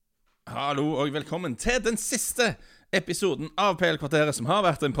Hallo og velkommen til den siste episoden av PL-kvarteret, som har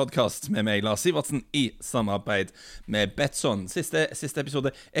vært en podcast med meg, Lars Sivertsen, i samarbeid med Betsson. Siste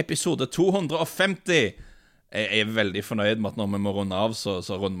episode, episode 250. Jeg er veldig fornøyd med at når vi må runde av, så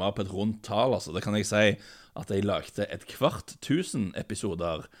runder vi av på et rundt tal. Altså. Det kan jeg si at jeg lagde 250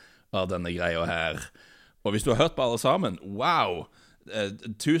 episoder av denne greia her. Og hvis du har hørt på alle sammen, wow!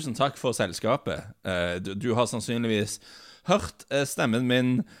 Tusen takk for selskapet. Du har sannsynligvis hørt stemmen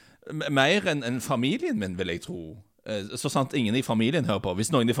min mer enn familien min, vil jeg tro. Så sant ingen i familien hører på. Hvis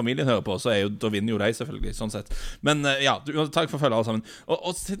noen i familien hører på, så da vinner jo de selvfølgelig, sånn sett. Men ja, takk for følge alle sammen.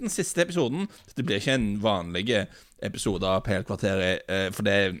 Og til den siste episoden, det blir ikke en vanlig episode av PL-kvarteret, for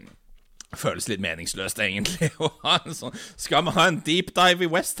det føles litt meningsløst egentlig å ha en sånn. Skal vi ha en deep dive i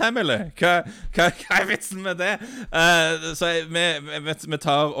West Ham, eller? Hva vitsen med det? Så vi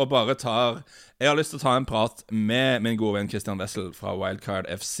tar jeg har lyst til å ta en prat med min gode venn Christian Wessel fra Wildcard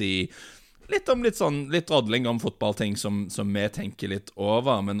FC. Litt rådling om fotballting som vi tenker litt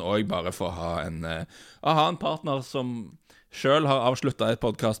over, men også bare for å ha en partner som selv har avsluttet et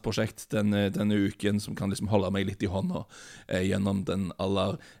podcastprosjekt denne uken, som kan liksom holde meg litt i hånda gjennom den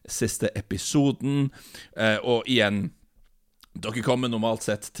aller siste episoden. Og igjen, dere kommer normalt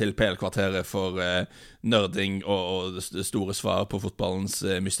sett til PL-kvarteret for nerding og det store svar på fotballens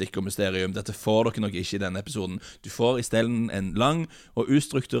mystikk og mysterium. Dette får dere nok ikke i denne episoden. Du får i stedet en lang og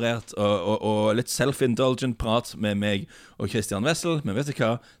ustrukturert og litt self-indulgent prat med meg og Christian Wessel. Men vet du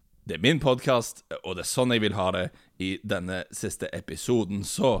hva? Det er min podcast, og det er sånn jeg vil ha det i denne siste episoden.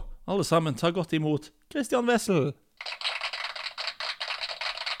 Så alle sammen, ta godt imot Christian Wessel.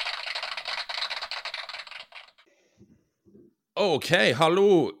 Ok,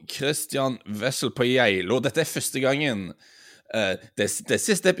 hallo, Christian Wessel på Geilo. Dette er første gangen, det er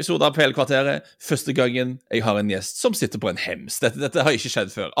siste episode av PL-kvarteret, første gangen jeg har en gjest som sitter på en hems. Dette har ikke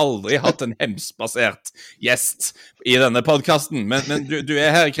skjedd før. Aldri hatt en hems-basert gjest i denne podcasten. Men du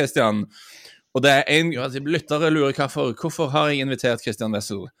er her, Christian. Og det er lyttere lurer hvorfor har jeg invitert Christian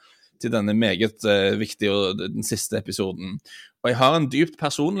Wessel til denne meget viktige og den siste episoden. Og jeg har en dypt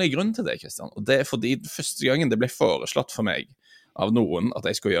personlig grunn til det, Christian. Og det er fordi første gangen det ble foreslått for meg av noen at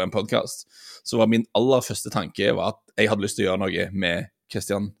jeg skulle gjøre en podcast, så var min aller første tanke at jeg hadde lyst til å gjøre noe med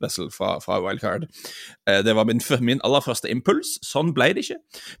Christian Wessel fra Wildcard. Det var min aller første impuls. Sånn ble det ikke.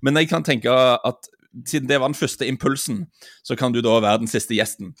 Men jeg kan tenke at siden det var den første impulsen, så kan du da være den siste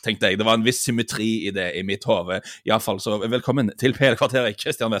gjesten, tenkte jeg. Det var en viss symmetri i det i mitt hode. I alle fall, så velkommen til PL-kvarteret,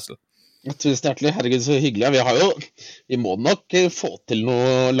 Christian Wessel. Tusen hjertelig, herregud, så hyggelig. Vi må nok få til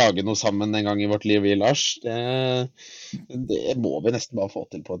lage noe sammen en gang i vårt liv, Lars. Det må vi nesten bare få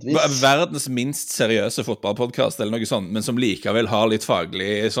til på et vis. Verdens minst seriøse fotballpodcast eller noe sånt, men som likevel har litt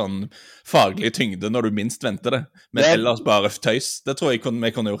faglig tyngde når du minst venter det. Men ellers bare tøys. Det tror jeg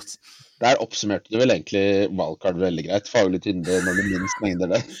vi kunne gjort. Der oppsummerte du vel egentlig Wildcard veldig greit. Faglig tyngde når du minst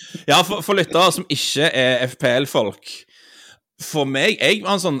mengder det. Ja, for lyttere som ikke er FPL-folk. For meg, jeg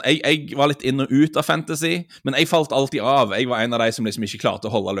var litt inn og ut av fantasy, men jeg falt alltid av. Jeg var en av de som liksom ikke klarte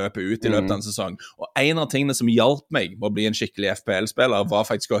å holde løpet ut i løpet av en sesong. Og en av tingene som hjalp meg med å bli en skikkelig FPL-spiller, var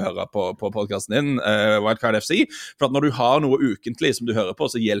faktisk å høre på podcasten din, Wildcard FC. For at når du har noe ukentlig som du hører på,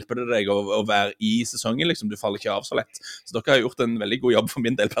 så hjelper det deg å være i sesongen, liksom. Du faller ikke av så lett. Så dere har gjort en veldig god jobb for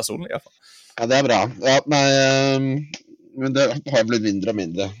min del personlig, i hvert fall. Ja, det er bra. Ja, men det har blitt mindre og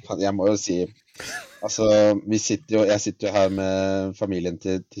mindre. Jeg må jo si... Altså, jeg sitter jo her med familien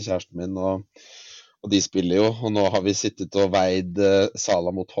til kjæresten min, og de spiller jo, og nå har vi sittet og veid Salah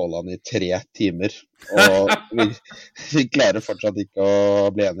mot Haaland i 3 timer, og vi klarer fortsatt ikke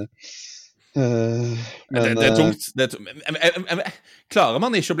å bli enige. Det er tungt. Klarer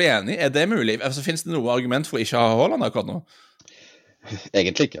man ikke å bli enig? Er det mulig? Altså, finnes det noe argument for å ikke ha Haaland akkurat nå?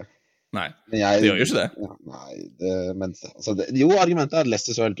 Egentlig ikke. Nei, det gjør jo ikke det. Ja, nei, argumentet er at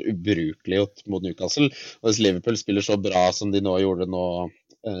Leicester så helt ubrukelig ut mot Newcastle, og hvis Liverpool spiller så bra som de nå gjorde nå,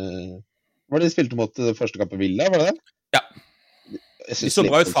 var det de spilte mot første kamp i Villa, var det det? Ja, de så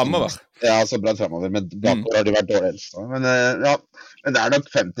bra ut fremover. Ja, så bra ut fremover, men bakover har de vært dårligst. Men det er nok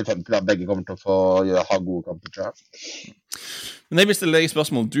 50-50 da, begge kommer til å ha gode kamper, tror jeg. Men jeg vil stille deg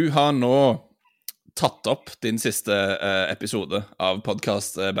spørsmål. Du har nå tatt opp din siste episode av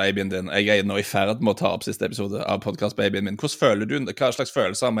podcast-babyen din. Jeg er nå i ferd med å ta opp siste episode av podcast-babyen min. Hvordan føler du? Hva slags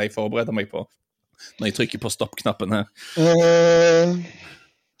følelser må jeg forberede meg på når jeg trykker på stopp-knappen her?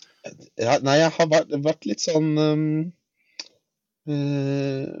 Jeg har vært litt sånn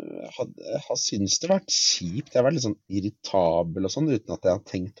jeg har syntes det har vært kjipt. Jeg har vært litt sånn irritabel og sånn, uten at jeg har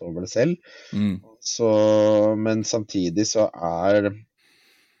tenkt over det selv. Så, men samtidig så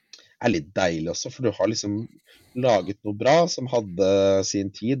litt deilig også, for du har liksom laget noe bra som hadde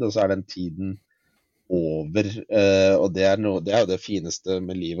sin tid, og så den tiden over, og det det jo det fineste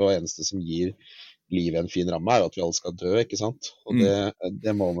med livet, og eneste som gir livet en fin ramme, at vi alle skal dø, ikke sant? Og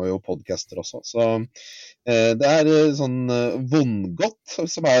det må man jo podcaster også. Så det sånn vondgodt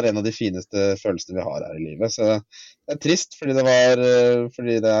som en av de fineste følelsene vi har her i livet. Så det trist fordi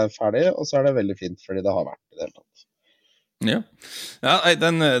fordi det ferdig, og så det veldig fint fordi det har vært i det hele tatt. Ja,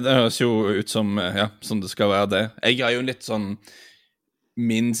 det høres jo ut som, som det skal være det. Jeg har jo litt sånn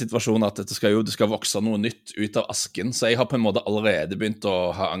min situasjon at det skal vokse noe nytt ut av asken, så jeg har på en måte allerede begynt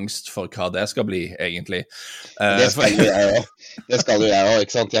å ha angst for hva det skal bli, egentlig. Det skal jo jeg også. Det skal jo jeg også,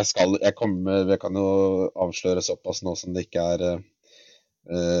 ikke sant? Jeg kan jo avsløre såpass nå som det ikke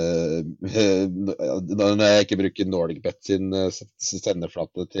når jeg ikke bruker NordicBet sin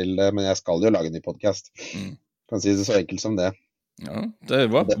sendeflate til det, men jeg skal jo lage en ny podcast. Kan si det så enkelt som det. Ja,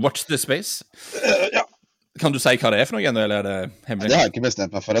 det var Watch the Space. Ja. Kan du si hva det for noe, eller det hemmelig? Det har jeg ikke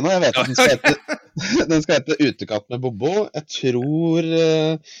bestemt meg for ennå. Jeg vet at den skal hete Utekatt med Bobo. Jeg tror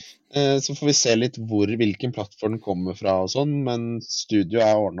så får vi se litt hvilken plattform den kommer fra og sånn, men studio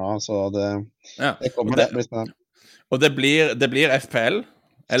ordnet, så det kommer det blir spennende. Og det blir FPL,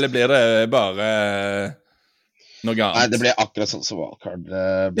 eller blir det bare noe annet? Nei, det blir akkurat sånn som Wildcard.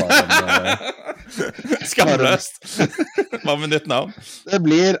 Skamløst. Hva med nytt navn? Det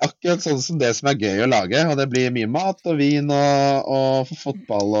blir akkurat sånn som det som gøy å lage, og det blir mye mat og vin og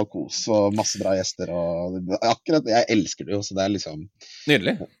fotball og kos og masse bra gjester. Og akkurat, jeg elsker det jo, så det liksom...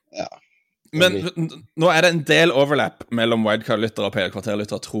 Nydelig. Ja. Men nå det en del overlap mellom Wildcard-lytter og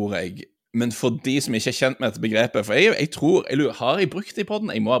PL-kvarterlytter, tror jeg. Men for de som ikke kjent med dette begrepet, for jeg tror, har jeg brukt det i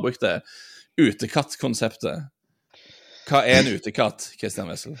podden? Jeg må ha brukt det. Utekatt-konseptet. Hva en utekatt, Christian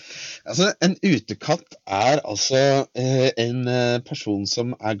Wessel? Altså, en utekatt altså en person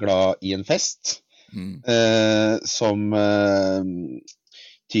som glad i en fest, som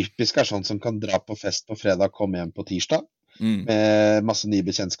typisk sånn som kan dra på fest på fredag, komme hjem på tirsdag, med masse nye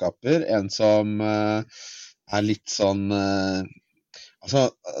bekjentskaper. En som litt sånn...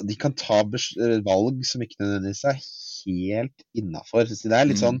 Altså, de kan ta valg som ikke nødvendigvis helt innenfor. Så det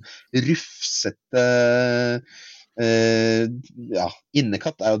litt sånn rufsete...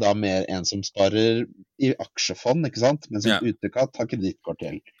 innekatt jo da mer en som sparer i aksjefond, ikke sant? Mens en utekatt har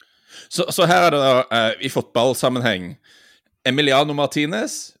kredittkortgjeld. Så her det da, i fotballsammenheng, Emiliano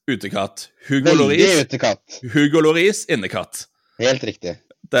Martinez, utekatt. Hugo Lloris, innekatt. Helt riktig.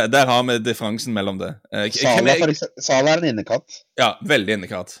 Der har vi differensen mellom det. Salah en innekatt. Ja, veldig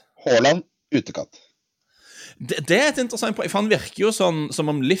innekatt. Haaland, utekatt. Det et interessant poeng, for han virker jo sånn, som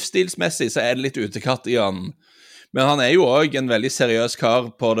om livsstilsmessig så det litt utekatt i han. Men han jo også en veldig seriøs kar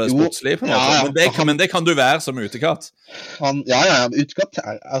på det sportslige, på en måte. Men det kan du være som utekatt. Utekatt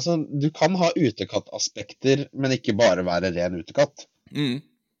altså, du kan ha utekatt-aspekter, men ikke bare være ren utekatt.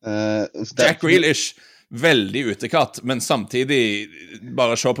 Jack Grealish, veldig utekatt, men samtidig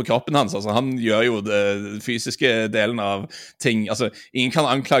bare se på kroppen hans. Altså, han gjør jo det fysiske delen av ting. Altså, ingen kan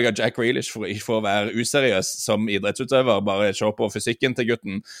anklage Jack Grealish for å være useriøs som idrettsutøver, bare se på fysikken til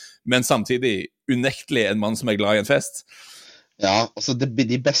gutten, men samtidig unektelig en mann som glad i en fest. Ja, altså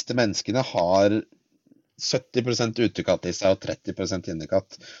de beste menneskene har 70% utekatt i seg og 30%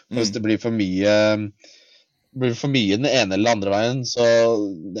 innekatt. Hvis det blir for mye den ene eller andre veien, så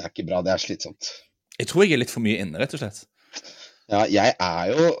det ikke bra, det slitsomt. Jeg tror jeg litt for mye inne, rett og slett. Ja, jeg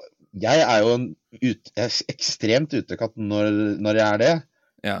jo ekstremt utekatt når jeg det.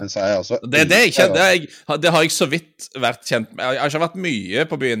 Ja. Men så jeg også... Det har jeg så vidt vært kjent med. Jeg har ikke vært mye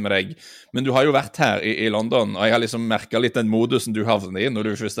på byen med deg, men du har jo vært her i London, og jeg har liksom merket litt den modusen du havner i når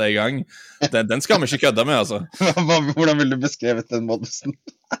du først i gang. Den skal vi ikke kødde med, altså. Hvordan vil du beskrevet den modusen?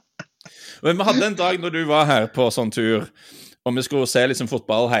 Men vi hadde en dag når du var her på sånn tur, og vi skulle se liksom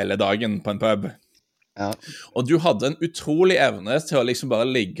fotball hele dagen på en pub. Ja. Og du hadde en utrolig evne til å liksom bare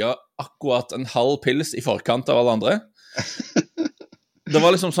ligge akkurat en halv pils i forkant av alle andre. Det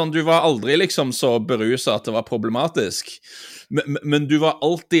var liksom sånn, du var aldri liksom så beruset at det var problematisk, men du var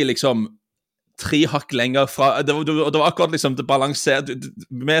alltid liksom 3 hakk lenger fra, det var akkurat liksom det balansert,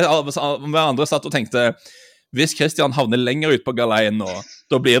 med andre satt og tenkte, hvis Christian havner lenger ut på galeien nå,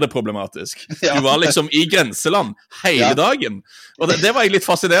 da blir det problematisk. Du var liksom i grenseland hele dagen, og det var jeg litt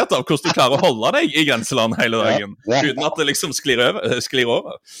fascinert av, hvordan du klarer å holde deg i grenseland hele dagen, uten at det liksom sklir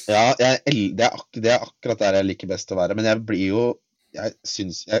over. Ja, det akkurat der jeg liker best å være, men jeg blir jo,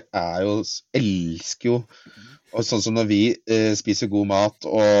 elsker jo, og sånn som når vi spiser god mat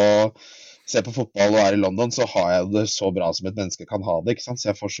og ser på fotball og i London, så har jeg det så bra som et menneske kan ha det, ikke sant? Så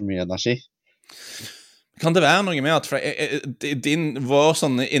jeg får så mye energi. Kan det være noe med at vår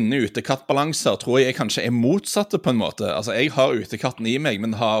sånne inne-ute-kattbalanser tror jeg kanskje er motsatte på en måte? Altså, jeg har utekatten i meg,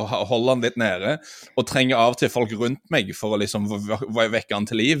 men holder den litt nede, og trenger av til folk rundt meg for å liksom vekke den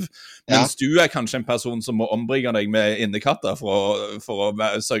til liv. Mens du er kanskje en person som må ombringe deg med innekatter for å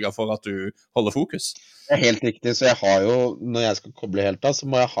sørge for at du holder fokus. Det er helt riktig, så jeg har jo, når jeg skal koble helt av, så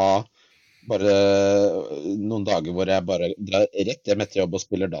må jeg ha bare noen dager hvor jeg bare drar rett hjem etter jobb og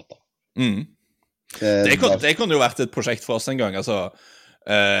spiller data. Det kunne jo vært et prosjekt for oss en gang. Altså,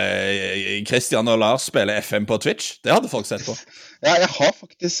 Christian og Lars spiller FM på Twitch. Det hadde folk sett på. Ja, jeg har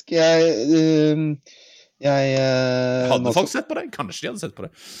faktisk hadde folk sett på det? Kanskje de hadde sett på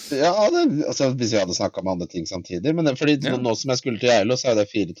det. Ja, altså, hvis vi hadde snakket om andre ting samtidig. Men fordi nå som jeg skulle til Geilo, så er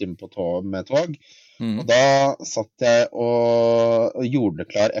det 4 timer med tog. Og da satt jeg og gjorde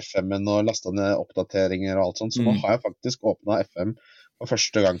klar FM-en og lastet ned oppdateringer og alt sånt. Så nå har jeg faktisk åpnet FM for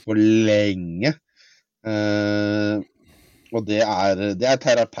første gang på lenge. Og det er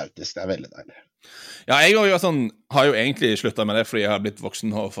terapeutisk, det er veldig deilig. Ja, jeg har jo egentlig sluttet med det fordi jeg har blitt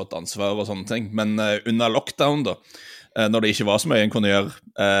voksen og fått ansvar og sånne ting, men under lockdown da, når det ikke var så mye jeg kunne gjøre,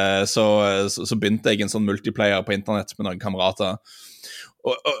 så begynte jeg en sånn multiplayer på internett med noen kamerater.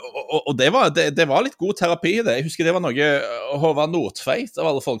 Og det var litt god terapi det. Jeg husker det var noe Håvard Nordtveit av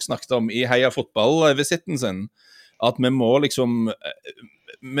alle folk snakket om i Heia Fotball-visitten sin, at vi må liksom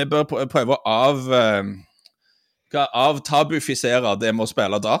vi bør prøve å avtabufisere det med å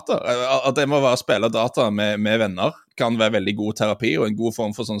spille data. At det må være å spille data med venner kan være veldig god terapi og en god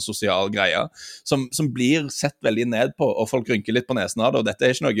form for sånn sosial greie som blir sett veldig ned på, og folk rynker litt på nesen av det, og dette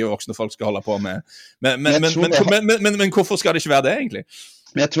er ikke noe voksne folk skal holde på med. Men hvorfor skal det ikke være det, egentlig?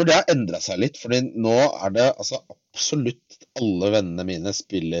 Men jeg tror det har endret seg litt, fordi nå er det altså absolutt alle vennene mine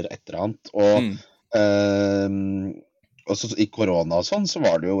spiller et eller annet, og så i korona og sånn, så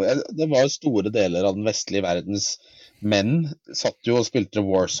var det var store deler av den vestlige verdens menn satt jo og spilte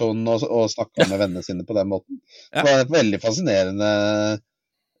Warzone og snakket med vennene sine på den måten. Det var et veldig fascinerende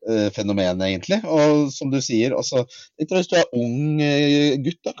fenomen egentlig, og som du sier, også, hvis du er ung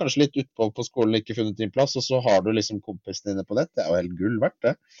gutt da, kanskje litt utpå på skolen, ikke funnet din plass, og så har du liksom kompisene dine på nett, det er jo helt gull verdt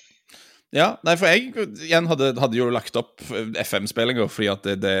det. Ja, nei, for jeg igjen hadde jo lagt opp FM-spillinger, fordi at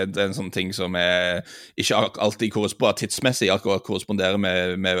det er en sånn ting som ikke alltid tidsmessig korresponderer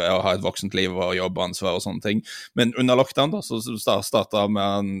med å ha et voksent liv og jobb og ansvar og sånne ting. Men under lockdown da, så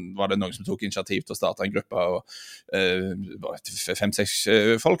var det noen som tok initiativ til å starte en gruppe, og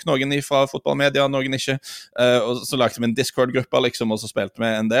 5-6 folk, noen fra fotballmedia, noen ikke, og så lagde vi en Discord-gruppe liksom, og så spilte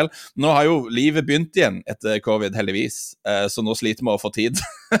vi en del. Nå har jo livet begynt igjen etter covid, heldigvis, så nå sliter vi å få tid.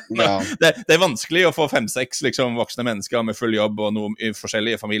 Ja. Det er vanskelig å få 5-6 liksom, voksne mennesker med full jobb og noen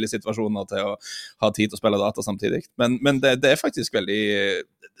forskjellige familiesituasjoner til å ha tid til å spille data samtidig. Men det er faktisk veldig...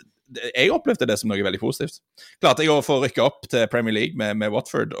 Jeg opplevde det som noe veldig positivt. Klarte jeg å få rykke opp til Premier League med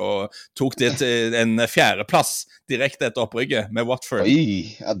Watford, og tok det til en 4. plass direkte etter opprygget med Watford.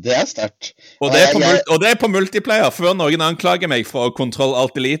 Oi, ja, det er sterkt. Og det er på multiplayer, før noen anklager meg for kontroll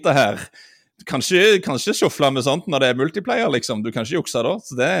alt elite her. Kanskje sjofle med sånt når det er multiplayer, liksom. Du kan ikke jukse da.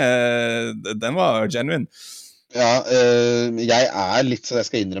 Så den var genuine. Ja, jeg er litt, så jeg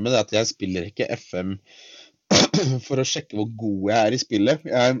skal innrømme det, at jeg spiller ikke FM for å sjekke hvor god jeg er i spillet.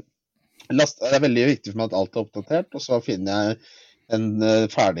 Det er veldig viktig for meg at alt er oppdatert, og så finner jeg en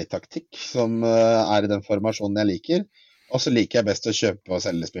ferdig taktikk som er i den formasjonen jeg liker. Og så liker jeg best å kjøpe og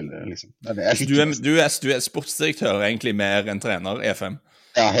selge spillere, liksom. Det er det jeg liker best. Du er sportsdirektør egentlig mer enn trener i FM?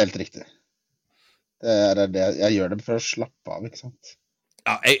 Ja, helt riktig. Jeg gjør det for å slappe av, ikke sant?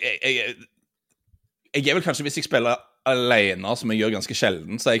 Ja, jeg er vel kanskje, hvis jeg spiller alene, som jeg gjør ganske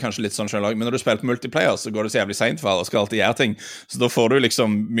sjelden, så er jeg kanskje litt sånn selv, men når du spiller på multiplayer, så går det så jævlig sent for alle og skal alltid gjøre ting, så da får du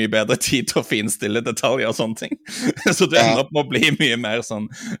liksom mye bedre tid til å finstille detaljer og sånne ting. Så du ender opp med å bli mye mer sånn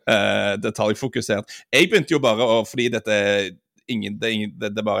detaljfokusert. Jeg begynte jo bare fordi dette det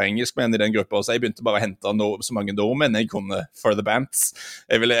er bare engelskmenn i den gruppa, så jeg begynte bare å hente så mange nordmenn jeg kunne for the bands.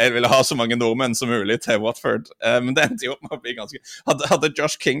 Jeg ville ha så mange nordmenn som mulig til Watford, men det endte jo med å bli ganske... Hadde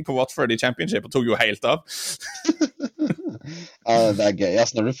Josh King på Watford i Championship og tok jo helt av. Ja, det er gøy.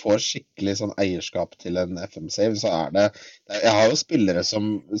 Altså, når du får skikkelig sånn eierskap til en FM-save, så det... Jeg har jo spillere som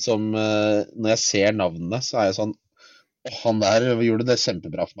når jeg ser navnene, så er jeg sånn, han der gjorde det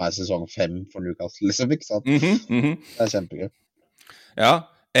kjempebra for meg i sesong 5 for Newcastle, liksom, ikke sant? Det er kjempegøy. Ja,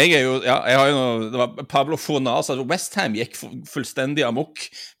 jeg har jo det var Pablo Fornals, altså West Ham gikk fullstendig amok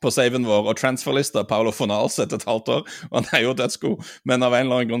på saven vår, og transferlista Pablo Fornals etter et halvt år, og han er jo dødsgod, men av en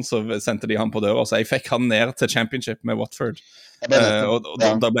eller annen grunn så sendte de han på døra, så jeg fikk han ned til championship med Watford. Og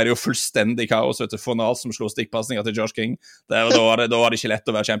da ble det jo fullstendig kaos, vet du, Fornals som slo stikkpassninger til Josh King, da var det ikke lett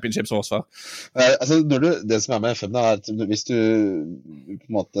å være championshipsforsvar. Altså, det som med FM da, er at hvis du på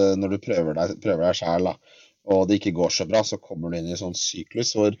en måte, når du prøver deg selv da, og det ikke går så bra, så kommer du inn i sånn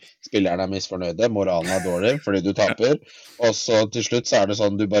syklus hvor spillerne er misfornøyde, moralen er dårlig fordi du taper, og så til slutt så er det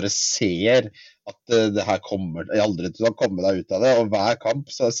sånn, du bare ser at det her kommer aldri til å komme deg ut av det, og hver kamp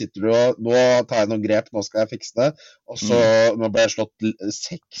så sitter du og, nå tar jeg noen grep, nå skal jeg fikse det, og så nå ble jeg slått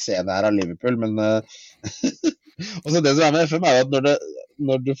 6-1 her av Liverpool, men og så det som er med FM er jo at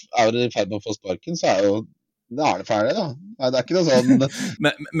når du er i ferd med å få sparken, så er jo da er det ferdig da. Nei, det er ikke noe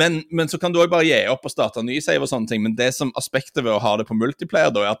sånn... men så kan du også bare gi opp og starte ny save og sånne ting, men det som aspektet ved å ha det på multiplayer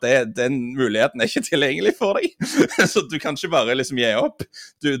da, er at den muligheten er ikke tilgjengelig for deg. Så du kan ikke bare liksom gi opp.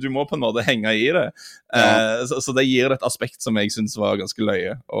 Du må på en måte henge i det. Ja. Så det gir det et aspekt som jeg synes var ganske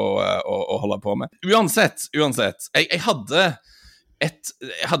løye å holde på med. Uansett. Jeg hadde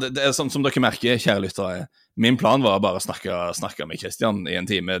det, som dere merker, kjære lyttere, min plan var bare å snakke med Christian i en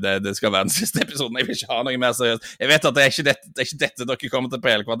time. Det skal være den siste episoden. Jeg vil ikke ha noe mer seriøst. Jeg vet at det er ikke dette dere kommer til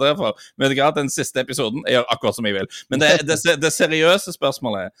PL-kvarteret for, men det er den siste episoden. Jeg gjør akkurat som jeg vil. Men det seriøse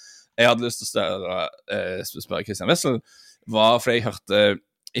spørsmålet jeg hadde lyst til å spørre Christian Wessel var, for jeg hørte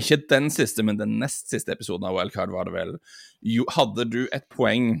ikke den siste, men den nest siste episoden av Wildcard var det vel. Hadde du et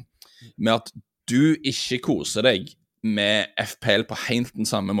poeng med at du ikke koser deg med FPL på helt den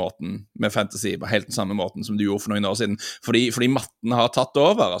samme måten, med fantasy på helt den samme måten som du gjorde for noen år siden, fordi matten har tatt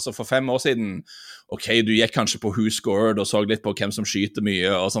over, altså for 5 år siden, ok, du gikk kanskje på who scored og så litt på hvem som skyter mye,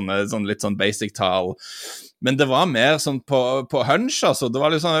 og litt sånn basic tall, men det var mer sånn på hunch, altså, det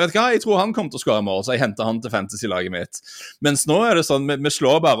var litt sånn, jeg vet ikke hva, jeg tror han kom til å skåre mål, så jeg hentet han til fantasy-laget mitt, mens nå er det sånn, vi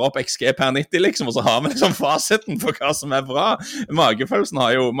slår bare opp XG per 90 liksom, og så har vi liksom fasiten på hva som er bra. Magefølelsen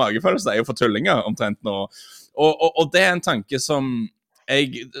er jo for tullinger omtrent nå, og det er en tanke som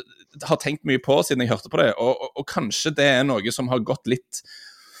jeg har tenkt mye på siden jeg hørte på det, og kanskje det er noe som har gått litt...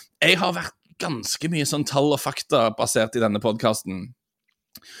 Jeg har vært ganske mye sånn tall og fakta basert i denne podcasten,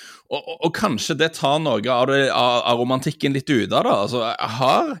 og kanskje det tar noe av romantikken litt ut av det. Altså,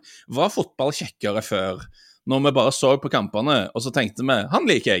 var fotball kjekkere før, når vi bare så på kampene, og så tenkte vi,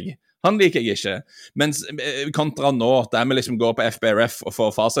 han liker jeg ikke, mens kontra nå, der vi liksom går på FBRF og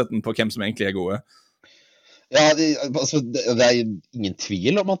får fasiten på hvem som egentlig er gode. Ja, det er ingen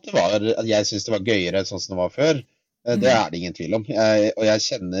tvil om at jeg synes det var gøyere sånn som det var før. Det er det ingen tvil om. Og jeg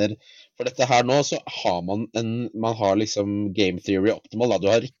kjenner, for dette her nå så har man har liksom game theory optimal,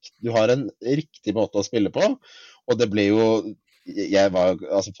 da. Du har en riktig måte å spille på, og det blir jo,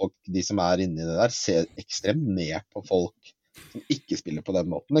 folk, de som er inne i det der, ser ekstremt ned på folk som ikke spiller på den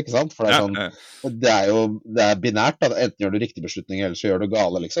måten, ikke sant? For det er sånn, det er binært, da. Enten gjør du riktig beslutning, eller så gjør du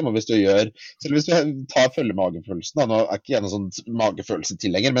gale, liksom. Og hvis du følger magefølelsen, da, nå er ikke jeg noen sånn magefølelse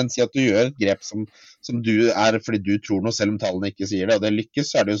til lenger, men si at du gjør et grep som du er, fordi du tror noe, selv om tallene ikke sier det, og det lykkes,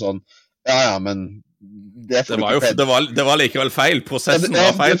 så er det jo sånn, men det var likevel feil, prosessen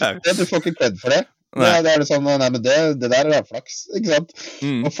var feil her. Du får ikke cred for det. Det er det sånn, nei, men det der er flaks, ikke sant?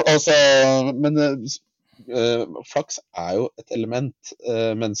 Men flaks er jo et element,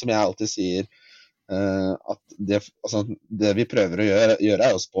 men som jeg alltid sier, at det vi prøver å gjøre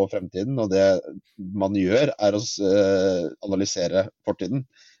er å spå fremtiden, og det man gjør er å analysere fortiden,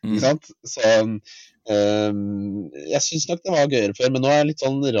 ikke sant? Så jeg synes nok det var gøyere før, men nå er jeg litt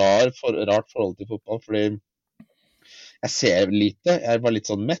sånn rart forhold til fotball, fordi jeg ser lite, jeg var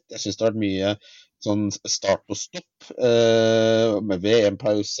litt sånn mett, jeg synes det har vært mye sånn start og stopp, med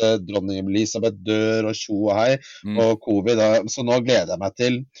VM-pause, dronning Elisabeth dør og tjo og hei, og covid, så nå gleder jeg meg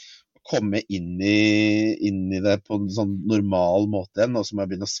til å komme inn i det på en sånn normal måte igjen, og så må jeg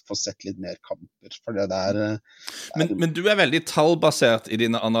begynne å få sett litt mer kamper, for det der... Men du er veldig tallbasert i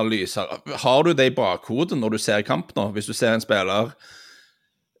dine analyser. Har du det i bakhodet når du ser kamp nå? Hvis du ser en spiller,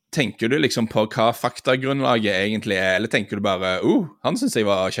 tenker du liksom på hva faktagrunnlaget egentlig er, eller tenker du bare, han synes jeg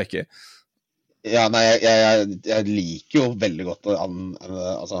var kjekke? Ja, nei, jeg liker jo veldig godt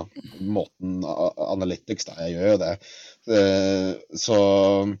måten analytics da, jeg gjør jo det.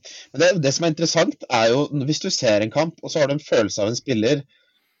 Men det som er interessant er jo, hvis du ser en kamp, og så har du en følelse av en spiller,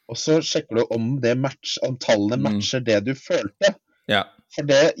 og så sjekker du om tallene matcher det du følte. Ja.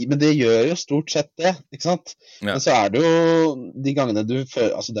 Men det gjør jo stort sett det, ikke sant? Ja. Men så er det jo de gangene du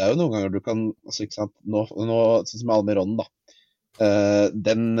føler, altså det er jo noen ganger du kan, altså ikke sant, nå sånn som Almiron da,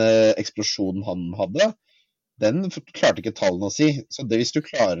 den eksplosjonen han hadde, den klarte ikke tallene å si. Så det, hvis du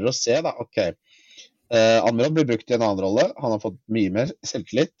klarer å se da, ok, Almiron blir brukt i en annen rolle, han har fått mye mer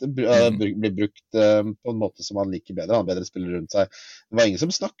selvtillit, blir brukt på en måte som han liker bedre, han har bedre spillere rundt seg. Det var ingen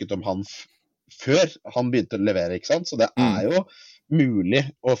som snakket om han før han begynte å levere, ikke sant? Så det jo mulig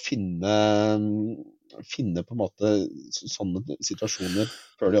å finne på en måte sånne situasjoner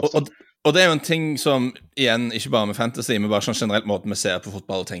før de oppstår. Og det jo en ting som, igjen, ikke bare med fantasy, men bare sånn generelt måten vi ser på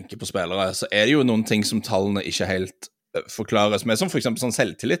fotball og tenker på spillere, så det jo noen ting som tallene ikke helt forklares med, som for eksempel sånn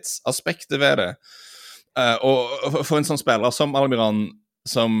selvtillitsaspektet ved det. Og for en sånn spiller som Almiron,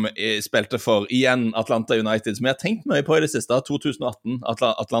 som spilte for, igjen, Atlanta United, som jeg har tenkt mye på i det siste, 2018,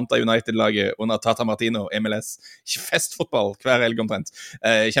 Atlanta United-laget under Tata Martino, MLS, festfotball, hver helg omtrent,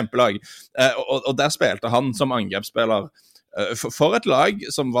 kjempelag. Og der spilte han som angrepsspiller for et lag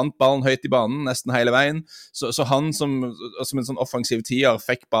som vant ballen høyt i banen nesten hele veien, så han som en sånn offensiv tier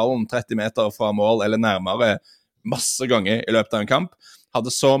fikk ballen 30 meter fra mål eller nærmere masse ganger i løpet av en kamp,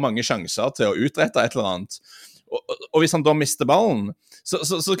 hadde så mange sjanser til å utrette et eller annet. Og hvis han da mister ballen, så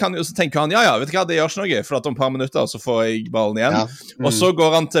tenker han, ja, vet du hva, det gjør ikke noe, for at om et par minutter så får jeg ballen igjen. Ja. Og så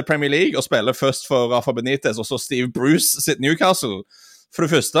går han til Premier League og spiller først for Rafa Benitez, og så Steve Bruce sitt Newcastle. For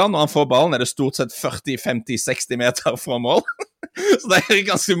det første, når han får ballen, det stort sett 40, 50, 60 meter fra mål. Så det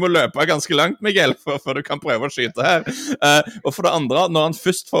ganske, du må løpe ganske langt, Miguel, for du kan prøve å skyte her. Og for det andre, når han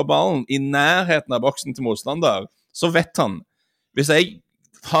først får ballen i nærheten av boksen til motstander, så vet han, hvis jeg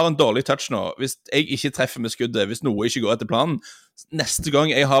har en dårlig touch nå, hvis jeg ikke treffer med skuddet, hvis noe ikke går etter planen, neste gang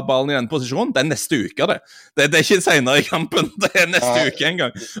jeg har ballen i den posisjonen, det neste uke det. Det ikke senere i kampen, det neste uke en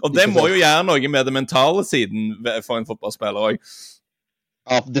gang. Og det må jo gjøre noe med det mentale siden for en fotballspiller også.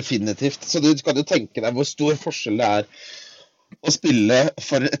 Ja, definitivt. Så du kan jo tenke deg hvor stor forskjell det å spille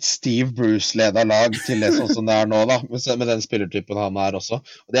for et Steve Bruce-ledet lag til det sånn som det nå da, med den spillertypen han også.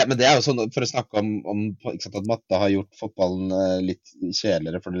 Men det jo sånn, for å snakke om ikke sant, at Matte har gjort fotballen litt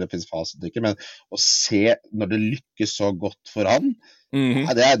kjedeligere fordi det finnes fasetykker, men å se når det lykkes så godt for han,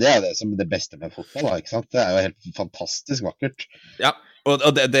 det det som det beste med fotball da, ikke sant? Det jo helt fantastisk vakkert. Ja, og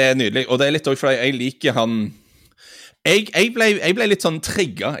det nydelig, og det litt også fordi jeg liker han. Jeg ble litt sånn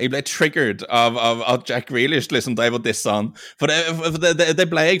trigget. Jeg ble triggered av Jack Grealish liksom drev og dissa han. For det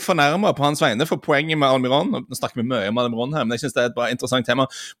ble jeg fornærmet på hans vegne. For poenget med Almiron, nå snakker vi mye om Almiron her, men jeg synes det et bare interessant tema.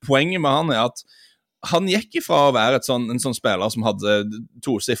 Poenget med han at han gikk ifra å være en sånn spiller som hadde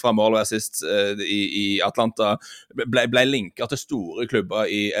tosifret mål og assist i Atlanta, ble linket til store klubber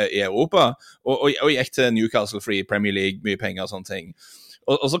i Europa, og gikk til Newcastle Free, Premier League, mye penger og sånne ting.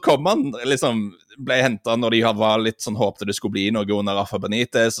 Og så kom han, liksom, ble hentet når de var litt sånn, håpte det skulle bli noe under Rafa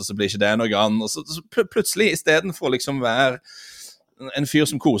Benitez, og så blir ikke det noe annet. Og så plutselig, i stedet for liksom være en fyr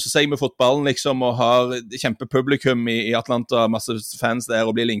som koser seg med fotballen, liksom, og har kjempepublikum i Atlanta, masse fans der,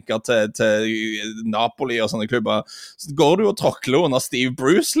 og blir linket til Napoli og sånne klubber, så går du og tråkler under Steve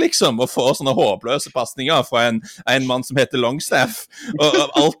Bruce, liksom, og får sånne håpløse passninger fra en mann som heter Longstaff,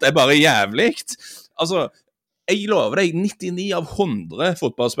 og alt bare jævligt. Altså, jeg lover deg, 99 av 100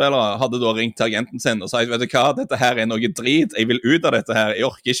 fotballspillere hadde da ringt til agenten sin og sagt, vet du hva, dette her noe drit, jeg vil ut av dette her, jeg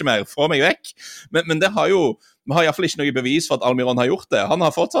orker ikke mer, få meg vekk. Men det har jo, vi har i hvert fall ikke noe bevis for at Almiron har gjort det. Han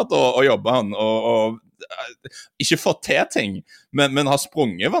har fortsatt å jobbe han, og ikke fått til ting, men har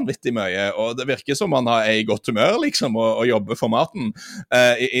sprunget vanvittig mye, og det virker som han har i godt humør, liksom, og jobber for maten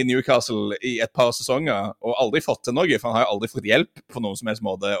i Newcastle i et par sesonger, og aldri fått til noe, for han har aldri fått hjelp på noen som helst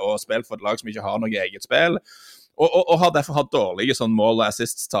måte, og spilt for et lag som ikke har noe eget spill, og har derfor hatt dårlige sånn mål- og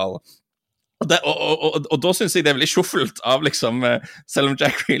assist-tall. Og da synes jeg det veldig sjuffelt av, liksom, selv om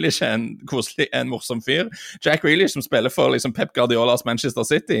Jack Grealish en morsom fyr, Jack Grealish som spiller for liksom, Pep Guardiolas Manchester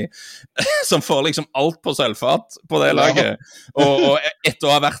City, som får liksom alt på sølvfat på det laget, og etter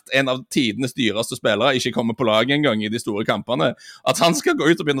å ha vært en av tidenes dyreste spillere, ikke kommer på laget en gang i de store kampene, at han skal gå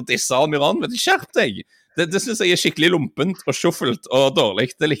ut og begynne å disse Almiron, vet du, skjerp deg! Det synes jeg skikkelig lumpent og sjuffelt og dårlig.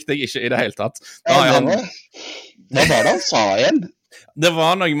 Det likte jeg ikke i det hele tatt. Hva var det han sa igjen? Det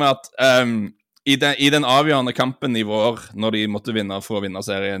var noe med at i den avgjørende kampen i vår, når de måtte vinne for å vinne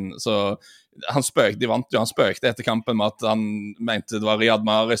serien, så han spøkte etter kampen med at han mente det var Riyad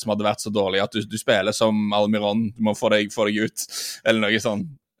Mahrez som hadde vært så dårlig at du spiller som Almiron, du må få deg ut, eller noe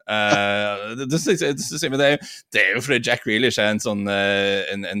sånt. Det jo fordi Jack Grealish en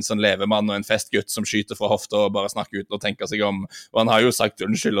sånn levemann og en festgutt som skyter fra hofta og bare snakker uten å tenke seg om, og han har jo sagt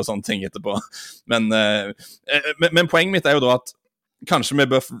unnskyld og sånne ting etterpå, men poenget mitt jo da at kanskje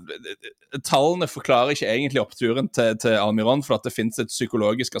tallene forklarer ikke egentlig oppturen til Almiron, for at det finnes et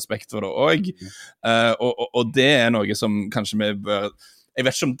psykologisk aspekt for det også, og det noe som kanskje vi bør, jeg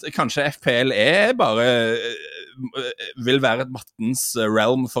vet ikke om kanskje FPL bare vil være et mattens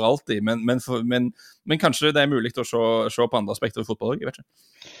realm for alltid, men kanskje det mulig å se på andre aspekter i fotball også, jeg vet ikke.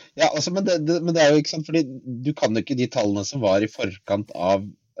 Ja, altså, men det jo ikke sant, fordi du kan jo ikke de tallene som var i forkant av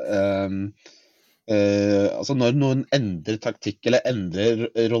altså når noen endrer taktikk eller endrer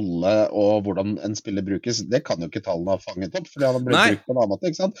rolle og hvordan en spiller brukes, det kan jo ikke tallene ha fanget opp, fordi han har blitt brukt på en annen måte,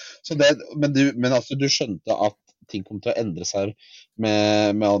 ikke sant? Så men altså, du skjønte at ting kom til å endre seg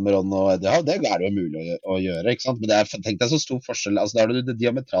med Almiron og Eddie Howe, det det jo mulig å gjøre, ikke sant? Men tenk deg så stor forskjell, altså da har du det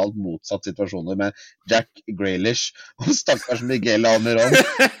diametralt motsatt situasjoner med Jack Grealish og stakkars Miguel Almiron,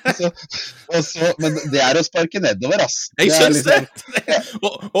 men det å sparke nedover, ass. Jeg synes liksom, det!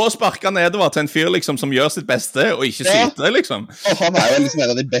 Og sparke nedover til en fyr liksom som gjør sitt beste og ikke syter, liksom. Og han jo liksom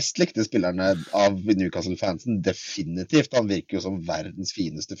en av de best likte spillerne av Newcastle-fansen, definitivt. Han virker jo som verdens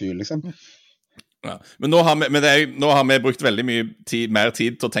fineste fyr, liksom. Ja. Men nå har vi brukt veldig mye mer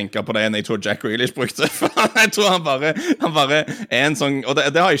tid til å tenke på det enn jeg tror Jack Grealish brukte. For jeg tror han bare en sånn, og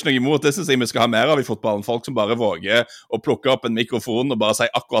det har jeg ikke noe imot, det synes jeg vi skal ha mer av i fotballen. Folk som bare våger å plukke opp en mikrofon og bare si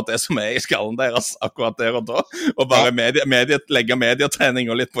akkurat det som i skallen deres akkurat der og da, og bare legge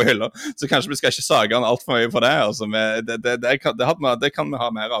medietrening og litt på hylla. Så kanskje vi skal ikke sage han alt for mye på det. Altså, det kan vi ha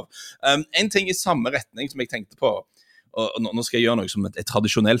mer av. En ting i samme retning som jeg tenkte på, og nå skal jeg gjøre noe som et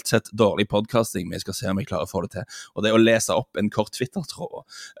tradisjonelt sett dårlig podcasting, men jeg skal se om jeg klarer å få det til, og det å lese opp en kort Twitter-tråd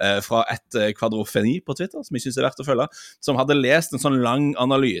fra et kvadrofeni på Twitter, som jeg synes verdt å følge, som hadde lest en sånn lang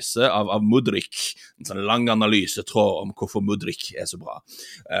analyse av Mudryk, en sånn lang analysetråd om hvorfor Mudryk så bra.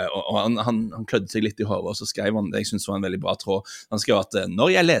 Og han klødde seg litt i hodet, og så skrev han det jeg synes var en veldig bra tråd. Han skrev at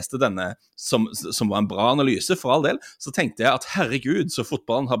når jeg leste denne, som var en bra analyse for all del, så tenkte jeg at herregud, så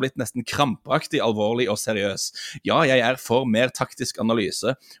fotballen har blitt nesten krampaktig, alvorlig og seriøs. Ja, jeg for mer taktisk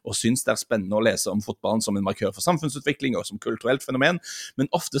analyse og synes det spennende å lese om fotballen som en markør for samfunnsutvikling og som kulturelt fenomen,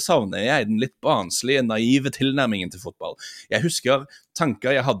 men ofte savner jeg den litt barnslige, naive tilnærmingen til fotball. Jeg husker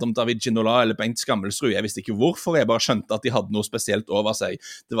tanker jeg hadde om David Ginola eller Bengt Skammelsrud. Jeg visste ikke hvorfor, jeg bare skjønte at de hadde noe spesielt over seg.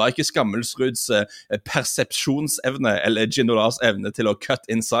 Det var ikke Skammelsruds persepsjonsevne eller Ginolas evne til å cut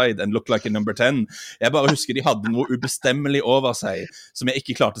inside and look like a number 10. Jeg bare husker de hadde noe ubestemmelig over seg, som jeg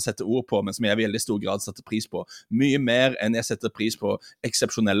ikke klarte å sette ord på, men som jeg i veldig stor grad satte pris på. Mye mer enn jeg setter pris på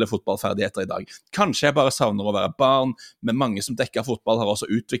eksepsjonelle fotballferdigheter i dag. Kanskje jeg bare savner å være barn, men mange som dekker fotball har også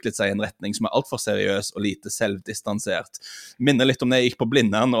utviklet seg i en retning som alt for seriøs og lite selvdistansert. Minner litt om det jeg gikk på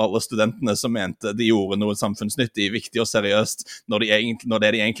Blindern og alle studentene som mente de gjorde noe samfunnsnyttig, viktig og seriøst, når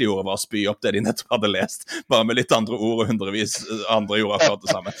det de egentlig gjorde var å spy opp det de nettopp hadde lest, bare med litt andre ord og hundrevis andre gjorde akkurat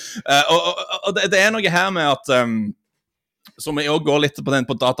det samme. Og det noe her med at, som jeg også går litt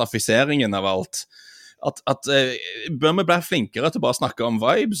på datafiseringen av alt, at bør vi bli flinkere til å bare snakke om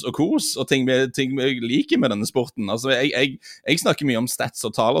vibes og kos og ting vi liker med denne sporten. Altså, jeg snakker mye om stats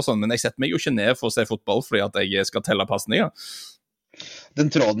og tall og sånn, men jeg setter meg jo ikke ned for å se fotball fordi at jeg skal telle passninger. Den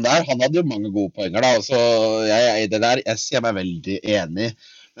tråden der, han hadde jo mange gode poenger da, så jeg sier meg veldig enig.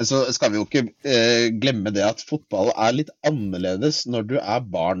 Men så skal vi jo ikke glemme det at fotball litt annerledes når du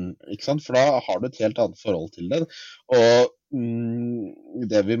barn, ikke sant? For da har du et helt annet forhold til det. Og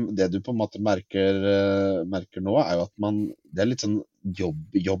det du på en måte merker nå jo at det litt sånn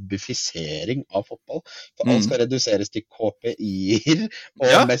jobbifisering av fotball. For alt skal reduseres til KPI-er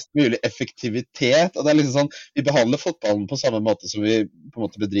og mest mulig effektivitet. Og det liksom sånn, vi behandler fotballen på samme måte som vi på en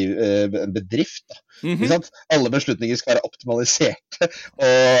måte bedriver en bedrift. Da. Ikke sant? Alle beslutninger skal være optimaliserte,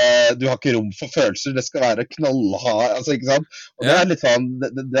 og du har ikke rom for følelser, det skal være knallhard, altså, ikke sant? Og det litt sånn,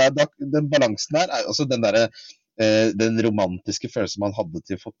 den balansen der altså den romantiske følelsen man hadde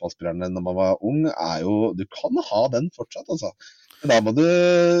til fotballspillerne når man var ung, jo, du kan ha den fortsatt, altså. Men da må du,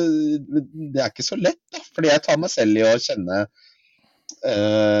 det ikke så lett da, fordi jeg tar meg selv i å kjenne,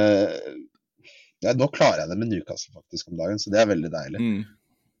 nå klarer jeg det med Newcastle faktisk om dagen, så det veldig deilig.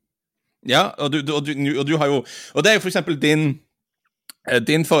 Ja, og du har jo, og det jo for eksempel din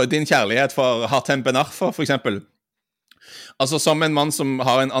kjærlighet for Hatem Ben Arfa, for eksempel. Altså, som en mann som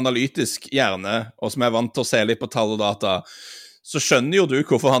har en analytisk hjerne, og som vant til å se litt på tall og data, så skjønner jo du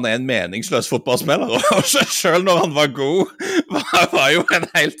hvorfor han en meningsløs fotballspiller, og selv når han var god, var jo en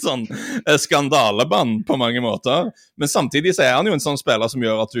helt sånn skandalebann på mange måter. Men samtidig så han jo en sånn spiller som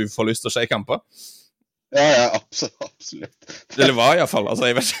gjør at du får lyst til å se kamper. Ja, absolutt. Det var i hvert fall, altså,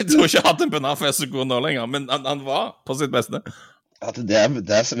 jeg tror ikke Hatem Ben Arfa så god nå lenger, men han var på sitt beste. At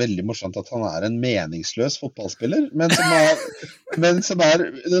det så veldig morsomt at han en meningsløs fotballspiller, men som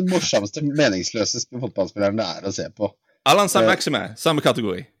den morsomste meningsløse fotballspilleren det å se på. Alan Saint-Maximin, samme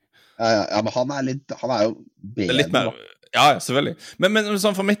kategori. Ja, men han jo bedre. Litt mer, ja, selvfølgelig. Men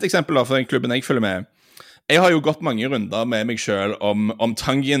sånn for mitt eksempel da, for den klubben jeg følger med, jeg har jo gått mange runder med meg selv om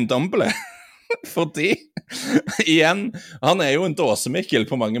Tanguy Ndombele. Fordi, igjen, han jo en dåsemikkel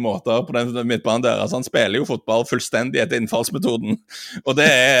på mange måter på den midtbanen der. Altså, han spiller jo fotball fullstendig etter innfallsmetoden. Og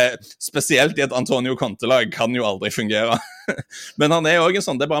det spesielt i et Antonio Conte-lag, kan jo aldri fungere. Men han jo også en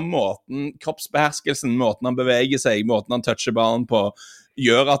sånn, det bare måten, kroppsbeherskelsen, måten han beveger seg, måten han toucher ballen på,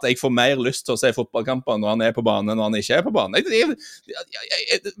 gjør at jeg får mer lyst til å se fotballkamper når han på banen, når han ikke på banen.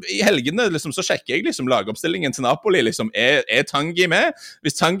 I helgene liksom, så sjekker jeg liksom lagoppstillingen til Napoli. Liksom, Tanguy med?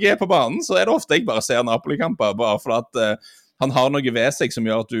 Hvis Tanguy på banen, så det ofte jeg bare ser Napoli-kamper, bare for at han har noe ved seg som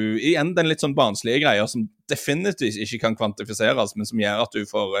gjør at du, igjen den litt sånn barnslige greier, som definitivt ikke kan kvantifiseres, men som gjør at du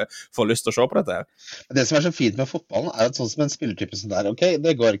får lyst til å se på dette her. Det som så fint med fotballen, at sånn som en spillertype som der, ok,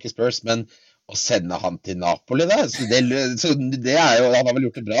 det går ikke Spurs, men å sende han til Napoli der, så det jo, han har vel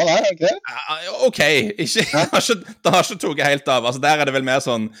gjort det bra der, ikke det? Ok, det har ikke toget helt av, altså der det vel mer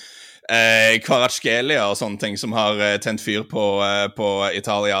sånn Kvaratskhelia og sånne ting som har tent fyr på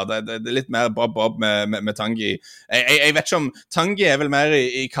Italia. Det litt mer bob med Tanguy. Jeg vet ikke om Tanguy vel mer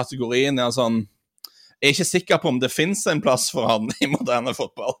i kategorien sånn. Jeg ikke sikker på om det finnes en plass for han i moderne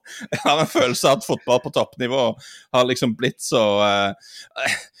fotball. Jeg har en følelse av at fotball på toppnivå har liksom blitt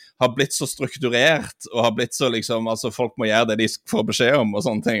så strukturert, og har blitt så liksom, altså folk må gjøre det de får beskjed om, og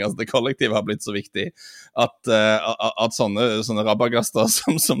sånne ting. Altså det kollektive har blitt så viktig at sånne rabagaster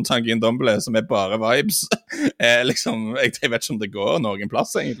som Tanguy Ndombele, som bare vibes, liksom, jeg vet ikke om det går noen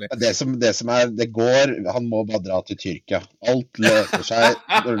plass, egentlig. Det som det går, han må bare dra til Tyrkia. Alt løser seg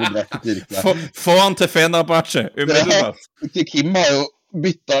når du drar til Tyrkia. Få han til Fenerbahçe, umiddelbart. Kim har jo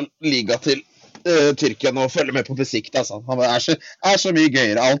byttet liga til Tyrkia nå, følger med på Besiktas altså. Han så mye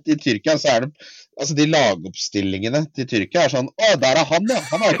gøyere. Alt i Tyrkia så det altså de lagoppstillingene til Tyrkia sånn, der han ja,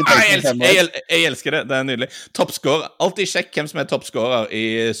 han har ikke tenkt på 5 år. Jeg elsker det, det nydelig. Toppscorer, alltid sjekk hvem som toppscorer i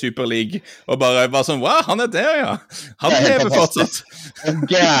Super League, og bare sånn, wow, han der ja. Han lever fortsatt. Og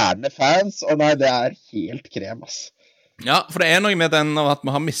gærne fans, og nei, det helt krem, ass. Ja, for det noe med den av at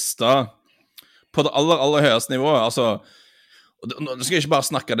vi har mistet på det aller høyeste nivået, altså. Nå skal jeg ikke bare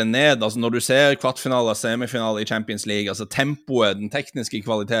snakke det ned, altså når du ser kvartfinaler, semifinaler i Champions League, altså tempoet, den tekniske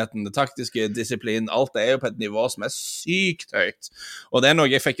kvaliteten, det taktiske disiplinen, alt jo på et nivå som sykt høyt. Og det noe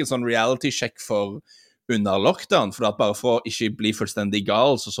jeg fikk en sånn reality-sjekk for under lockdown, for at bare for å ikke bli fullstendig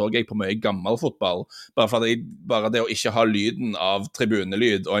gal, så jeg på mye gammel fotball, bare det å ikke ha lyden av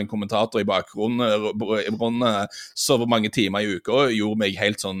tribunelyd og en kommentator i bakgrunnen så mange timer i uka gjorde meg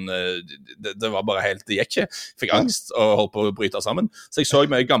helt sånn, det var bare helt, det gikk ikke, fikk angst og holdt på å bryte sammen, så jeg så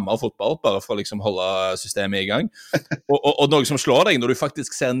mye gammel fotball bare for å liksom holde systemet i gang, og noe som slår deg når du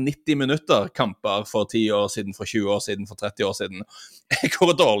faktisk ser 90 minutter kamper for 10 år siden, for 20 år siden, for 30 år siden,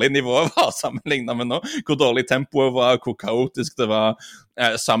 hvor dårlig nivået var sammenlignet med nå, hvor dårlig tempoet var, hvor kaotisk det var,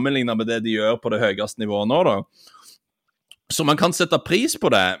 sammenlignet med det de gjør på det høyeste nivået nå da. Så man kan sette pris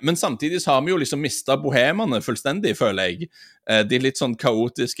på det, men samtidig så har vi jo liksom mistet bohemerne fullstendig, føler jeg. De litt sånn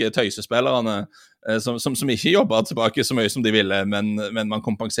kaotiske tøysespillerne som ikke jobber tilbake så mye som de ville, men man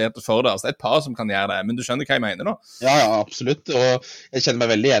kompenserte for det. Altså, det et par som kan gjøre det, men du skjønner hva jeg mener da? Ja, absolutt, og jeg kjenner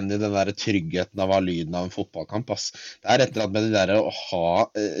meg veldig igjen i den der tryggheten av å ha lyden av en fotballkamp, ass. Det et eller annet med det der å ha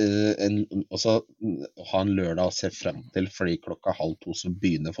en lørdag å se frem til, fordi 1:30 så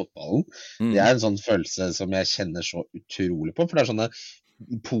begynner fotballen. Det en sånn følelse som jeg kjenner så utrolig på, for det sånne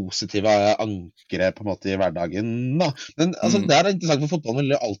positive ankre på en måte i hverdagen da. Men altså, det interessant for fotballen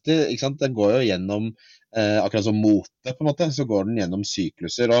vil jo alltid, ikke sant, den går jo gjennom akkurat som mote på en måte, så går den gjennom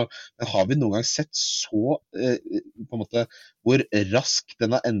sykluser, men har vi noen gang sett så på en måte hvor raskt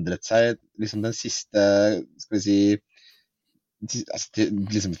den har endret seg liksom den siste, skal vi si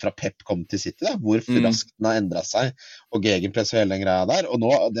liksom fra Pep kom til City da, hvor raskt den har endret seg og gegenpress og hele den greia der, og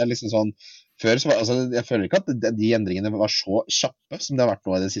nå det liksom sånn før, så altså, jeg føler ikke at de endringene var så kjappe som det har vært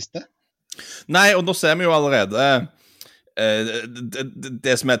nå i det siste. Nei, og nå ser vi jo allerede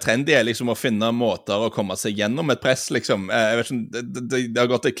det som trendy liksom å finne måter å komme seg gjennom et press, liksom. Jeg vet ikke, det har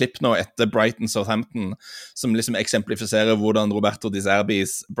gått et klipp nå etter Brighton Southampton som liksom eksemplifiserer hvordan Roberto Di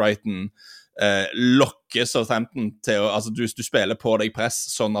Zerbis Brighton lokker Southampton til å, altså du spiller på deg press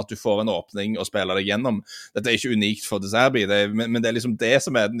sånn at du får en åpning og spiller deg gjennom. Dette ikke unikt for De Zerbi, men det liksom det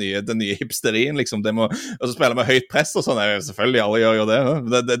som den nye hipsterien, liksom, det må, altså spille med høyt press og sånn, selvfølgelig alle gjør jo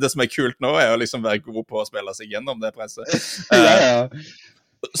det. Det som kult nå å liksom være god på å spille seg gjennom det presset. Ja.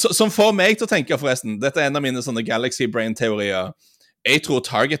 Som får meg til å tenke forresten, dette en av mine sånne Galaxy Brain-teorier. Jeg tror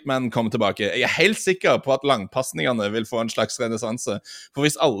Targetman kommer tilbake. Jeg helt sikker på at langpassningene vil få en slags renessanse. For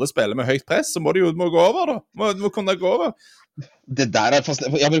hvis alle spiller med høyt press, så må det jo gå over da. Må kunne gå over. Det der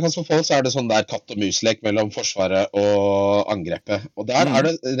fascinerende. I amerikansk fotball så det sånn der katt- og muslek mellom forsvaret og angrepet. Og der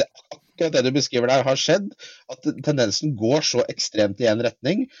det akkurat det du beskriver der har skjedd, at tendensen går så ekstremt i en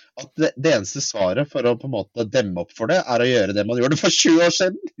retning, at det eneste svaret for å på en måte demme opp for det, å gjøre det man gjorde for 20 år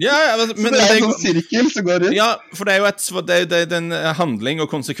siden. Men så det en sånn sirkel som går rundt. Ja, for det er jo en handling og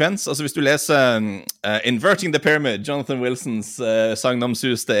konsekvens. Altså hvis du leser Inverting the Pyramid, Jonathan Wilsons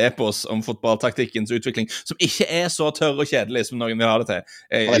sagnomsuste epos om fotballtaktikkens utvikling, som ikke er så tørr og kjedelig som noen vil ha det til.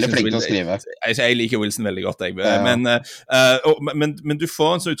 Veldig flink til å skrive. Jeg liker Wilson veldig godt, jeg. Men du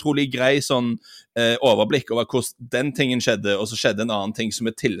får en så utrolig grei sånn overblikk over hvordan den tingen skjedde, og så skjedde en annen ting som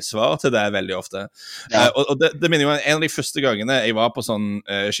er tilsvar til det veldig ofte. Og det minner jo en av de første gangene jeg var på sånn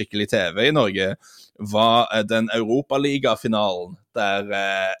skikkelig TV i Norge, var den Europaliga-finalen der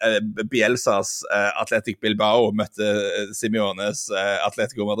Bielsas Athletic Bilbao møtte Simeones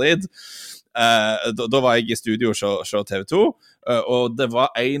Atletico Madrid. Da var jeg i studio hos TV 2, og det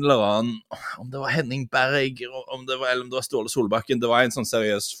var en eller annen, om det var Henning Berg, om det var Ståle Solbakken, det var en sånn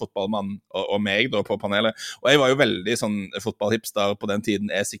seriøs fotballmann og meg da på panelet, og jeg var jo veldig sånn fotballhipster på den tiden,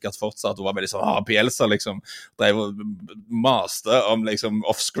 sikkert fortsatt, og var veldig sånn, Bielsa liksom, da jeg maste om liksom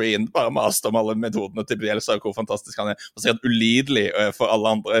offscreen, bare maste om alle metodene til Bielsa, og hvor fantastisk han var sikkert ulidelig for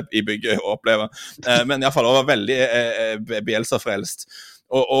alle andre i bygget å oppleve, men i hvert fall det var veldig Bielsa-frelst.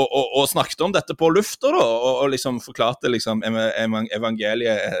 Og snakket om dette på lufta da, og liksom forklarte liksom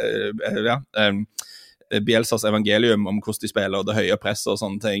evangeliet, Bielsas evangelium om hvordan de spiller, og det høye presset og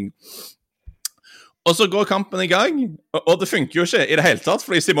sånne ting. Og så går kampen i gang, og det funker jo ikke i det hele tatt,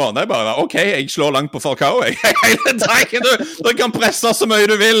 fordi Simone bare, ok, jeg slår langt på Falcao, hele dagen, du kan presse så mye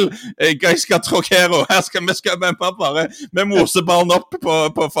du vil, jeg skal Trocero, her skal vi moser ballen opp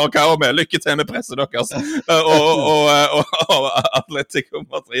på Falcao med, lykke til med presset deres, og Atletico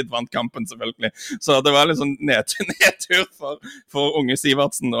Madrid vant kampen selvfølgelig, så det var litt sånn nedtur for unge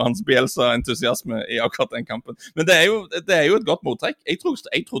Sivertsen og hans Bielsa-entusiasme i akkurat den kampen, men det er jo et godt mottrekk, jeg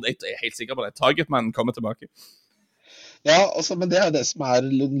er helt sikker på det, Targetman kommer tilbake. Ja, også, men det er det som er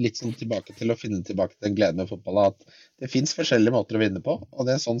litt sånn tilbake til å finne tilbake til den gleden med fotball, at det finnes forskjellige måter å vinne på,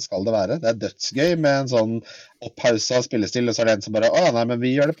 og sånn skal det være. Det er dødsgøy med en sånn opphausa spillestil, og så er det en som bare, nei, men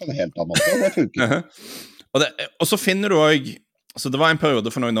vi gjør det på en helt annen måte, og det funker. Og så finner du også, så det var en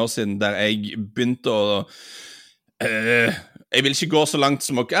periode for noen år siden der jeg begynte å jeg vil ikke gå så langt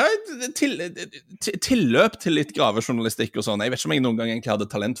som tilløp til litt gravejournalistikk og sånn. Jeg vet ikke om jeg noen gang egentlig hadde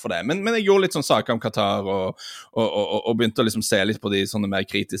talent for det, men jeg gjorde litt sånn saker om Qatar og begynte å liksom se litt på de sånne mer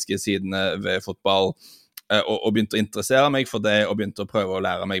kritiske sidene ved fotball, og begynte å interessere meg for det, og begynte å prøve å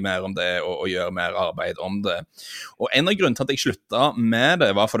lære meg mer om det, og gjøre mer arbeid om det. Og en av grunnene til at jeg sluttet med det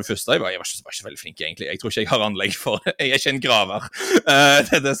var for det første, jeg var ikke veldig flink egentlig, jeg tror ikke jeg har anlegg for det, jeg er ikke en graver.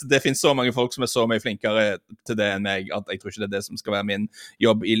 Det finnes så mange folk som er så mye flinkere til det enn meg, at jeg tror ikke det er det som skal være min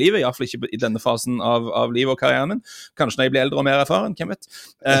jobb i livet, i hvert fall ikke i denne fasen av livet og karrieren min. Kanskje når jeg blir eldre og mer erfaren, hvem vet.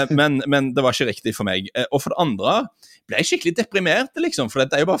 Men det var ikke riktig for meg. Og for det andre ble jeg skikkelig deprimert, liksom, for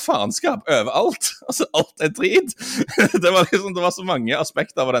det er jo bare faenskap overalt. Altså, alt er drit. Det var så mange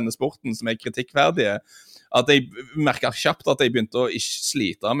aspekter av denne sporten som er kritikkverdige, at jeg merket kjapt at jeg begynte å ikke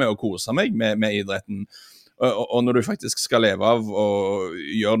slite med å kose meg med idretten. Og når du faktisk skal leve av og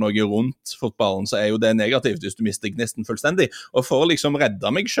gjøre noe rundt fotballen, så er jo det negativt hvis du mister gnisten fullstendig. Og for å liksom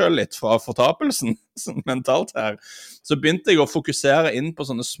redde meg selv litt fra fortapelsen mentalt her, så begynte jeg å fokusere inn på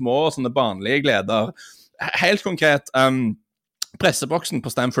sånne små, sånne vanlige gleder. Helt konkret, presseboksen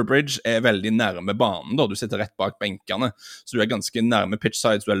på Stamford Bridge er veldig nærme banen da, du sitter rett bak benkene, så du er ganske nærme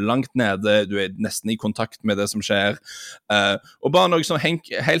pitchside, du er langt nede, du er nesten i kontakt med det som skjer, og bare noe sånn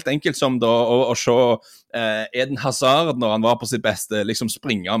helt enkelt som da å se Eden Hazard når han var på sitt beste, liksom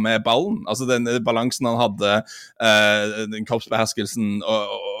springe med ballen, altså den balansen han hadde, den kroppsbeherskelsen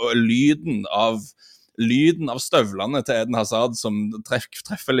og lyden av støvlene til Eden Hazard som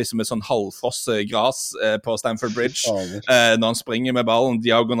treffer liksom et sånn halvfrosse gras på Stamford Bridge når han springer med ballen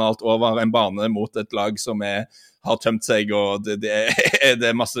diagonalt over en bane mot et lag som har tømt seg, og det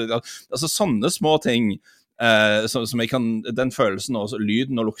er masse, altså sånne små ting som jeg kan, den følelsen og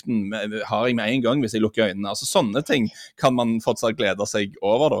lyden og lukten har jeg med en gang hvis jeg lukker øynene, altså sånne ting kan man fortsatt glede seg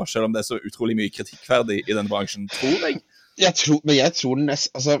over da, selv om det er så utrolig mye kritikkverdig i denne bransjen, tror jeg. Jeg tror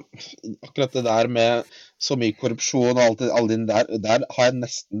altså, akkurat det der med så mye korrupsjon og alle de der har jeg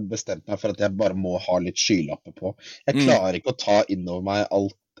nesten bestemt meg for at jeg bare må ha litt skylapper på. Jeg klarer ikke å ta inn over meg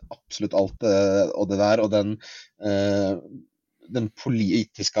absolutt alt og det der, og den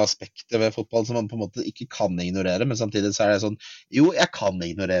politiske aspektet ved fotball som man på en måte ikke kan ignorere, men samtidig så er det sånn, jo, jeg kan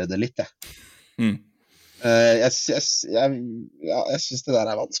ignorere det litt, jeg. Jeg synes det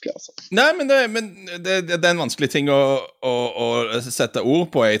der vanskelig, altså. Nei, men det er en vanskelig ting å sette ord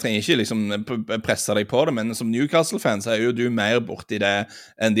på. Jeg trenger ikke liksom presse deg på det, men som Newcastle-fan så er jo du mer borti det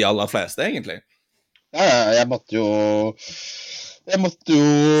enn de aller fleste, egentlig. Ja, jeg måtte jo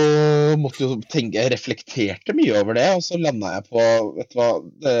tenke, jeg reflekterte mye over det, og så landet jeg på, vet du hva,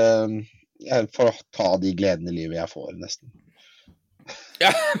 jeg får ta de gledene i livet jeg får, nesten. Ja,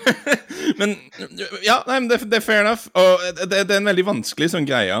 men men det er fair enough. Og det er en veldig vanskelig sånn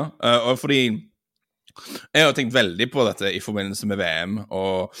greie, og fordi jeg har tenkt veldig på dette i forbindelse med VM,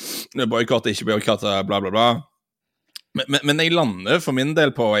 og boykott, ikke boykott, bla bla bla. Men jeg lander for min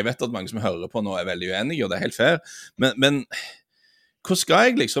del på, og jeg vet at mange som hører på nå er veldig uenige, og det er helt fair, men hvordan skal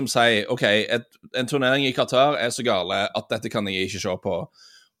jeg liksom si, ok, en turnering i Qatar er så gale at dette kan jeg ikke se på.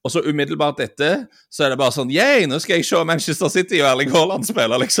 Og så umiddelbart etter, så er det bare sånn, nå skal jeg se Manchester City og Erling Haaland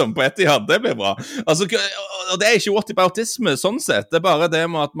spille liksom på Etihad, det blir bra. Altså, og det er ikke whataboutisme sånn sett, det er bare det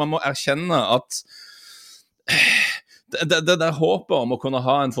med at man må erkjenne at det der håpet om å kunne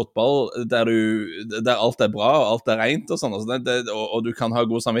ha en fotball der alt er bra og alt er rent og sånn, altså og du kan ha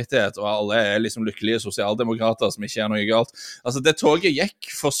god samvittighet, og alle er liksom lykkelige sosialdemokrater som ikke er noe galt. Altså, det toget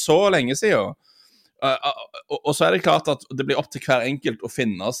gikk for så lenge siden. Og så er det klart at det blir opp til hver enkelt å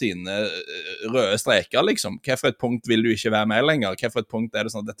finne sine røde streker, liksom. Hva for et punkt vil du ikke være med lenger? Hva for et punkt er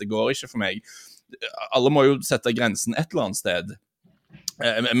det sånn at dette går ikke for meg? Alle må jo sette grensen et eller annet sted.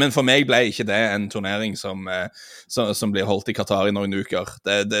 Men for meg ble ikke det en turnering som blir holdt i Qatar i noen uker.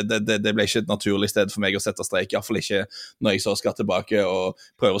 Det ble ikke et naturlig sted for meg å sette streik, i hvert fall ikke når jeg så skal tilbake og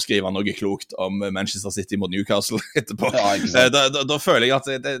prøve å skrive noe klokt om Manchester City mot Newcastle etterpå. Ja, da føler jeg at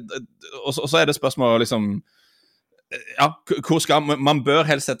og så er det spørsmålet liksom, hvor skal man bør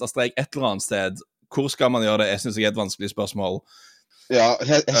helst sette streik et eller annet sted. Hvor skal man gjøre det? Jeg synes det er et vanskelig spørsmål. Ja,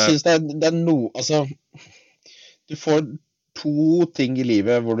 jeg synes det er noe, altså, du får to ting i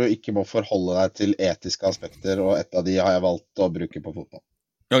livet hvor du ikke må forholde deg til etiske aspekter, og et av de har jeg valgt å bruke på fotball.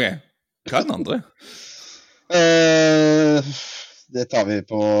 Ok, hva er den andre? Det tar vi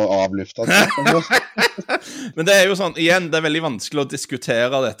på avlufta. Men det er jo sånn, igjen, det er veldig vanskelig å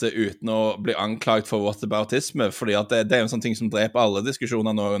diskutere dette uten å bli anklagt for whataboutisme, fordi at det er jo en sånn ting som dreper alle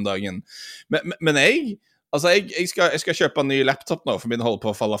diskusjoner nå om dagen. Men jeg skal kjøpe en ny laptop nå, for min holder på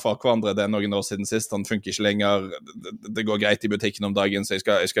å falle fra hverandre. Det er noen år siden sist, den funker ikke lenger. Det går greit i butikken om dagen, så jeg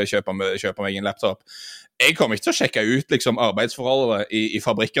skal kjøpe meg en laptop. Jeg kommer ikke til å sjekke ut liksom, arbeidsforholdet i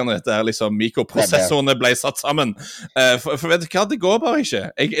fabrikkene der liksom, mikroprosessorene ble satt sammen. For vet du hva, det går bare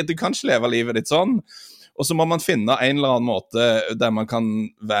ikke. Du kan ikke leve livet ditt sånn. Og så må man finne en eller annen måte der man kan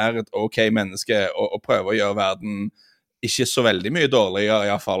være et ok menneske og prøve å gjøre verden ikke så veldig mye dårligere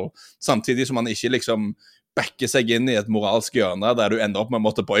i hvert fall. Samtidig som man ikke liksom bakke seg inn i et moralsk hjørne der du ender opp med å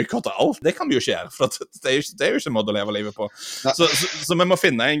måtte boykotte alt. Det kan vi jo ikke gjøre, for det er jo ikke en måte å leve livet på. Så vi må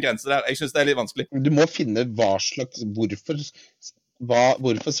finne en grense der. Jeg synes det er litt vanskelig. Du må finne hvorfor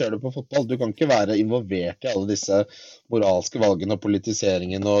ser du på fotball? Du kan ikke være involvert i alle disse moralske valgene og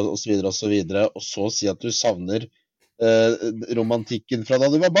politiseringen og så videre, og så si at du savner romantikken fra da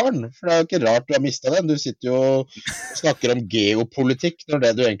du var barn. For det er jo ikke rart du har mistet den. Du sitter jo og snakker om geopolitikk når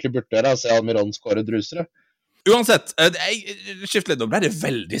det du egentlig burde gjøre, altså Almiron skårer drusere. Uansett, skift litt, nå ble det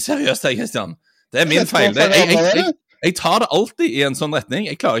veldig seriøst her, Kristian. Det er min feil. Jeg tar det alltid i en sånn retning.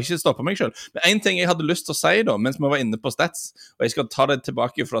 Jeg klarer ikke å stoppe meg selv. Men en ting jeg hadde lyst til å si da, mens vi var inne på stats, og jeg skal ta det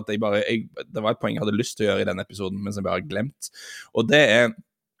tilbake for at det var et poeng jeg hadde lyst til å gjøre i denne episoden, men som jeg bare har glemt. Og det er,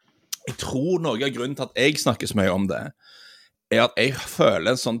 jeg tror noe av grunnen til at jeg snakker så mye om det, er at jeg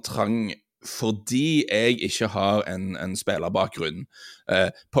føler en sånn trang fordi jeg ikke har en spillerbakgrunn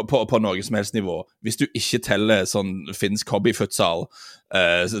på noe som helst nivå. Hvis du ikke teller sånn finsk hobbyfutsal,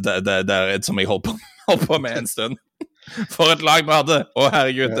 som jeg holdt på med en stund. For et lag vi hadde! Å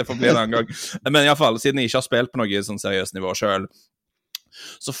herregud, det får bli en annen gang. Men i hvert fall, siden jeg ikke har spilt på noe sånn seriøst nivå selv,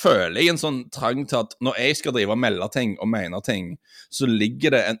 så føler jeg en sånn trang til at når jeg skal drive og melde ting og mene ting, så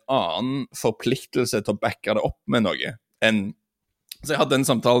ligger det en annen forpliktelse til å backe det opp med noe så jeg hadde en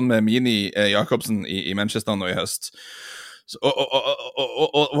samtale med Mini Jakobsen i Manchester nå i høst.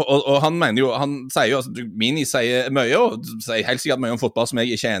 Og han mener jo, han sier jo altså, Mini sier mye, og sier helt sikkert mye om fotball som jeg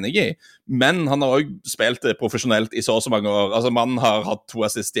ikke er enig i, men han har også spilt det profesjonelt i så mange år. Altså mannen har hatt 2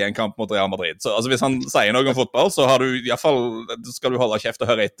 assist i en kamp mot Real Madrid, så altså, hvis han sier noe om fotball, så har du i hvert fall, skal du holde kjeft og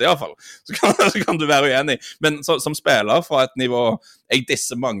høre etter i hvert fall, så kan du være uenig. Men som spiller fra et nivå, jeg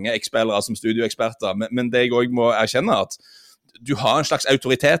disser mange ekspillere som studioeksperter, men det jeg også må erkjenne at du har en slags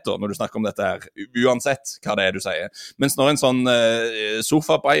autoritet da, når du snakker om dette her, uansett hva det du sier. Mens når en sånn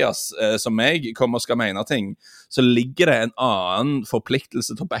sofa-bias som meg kommer og skal mene ting, så ligger det en annen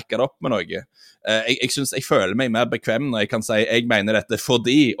forpliktelse til å backe det opp med noe. Jeg føler meg mer bekvem når jeg kan si jeg mener dette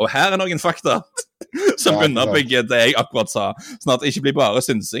fordi, og her noen fakta som underbygger det jeg akkurat sa, sånn at det ikke blir bare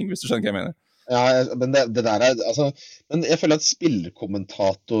synsing, hvis du skjønner hva jeg mener. Ja, men det der altså, men jeg føler at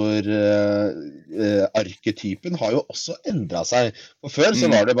spillerkommentator-arketypen har jo også endret seg. For før så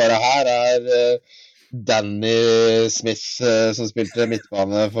var det bare her Danny Smith som spilte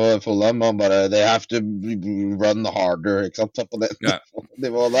midtbane for Fulham, og han bare they have to run harder, ikke sant? På det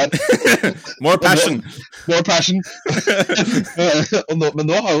nivået der. More passion. More passion. Men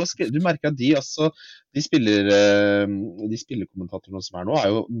nå har jo du merker at de også de spillerkommentatorene som nå har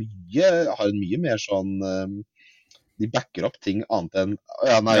jo har en mye mer sånn de backer opp ting annet enn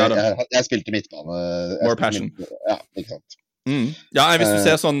jeg spilte midtbane. More passion. Ja, ikke sant. Ja, hvis du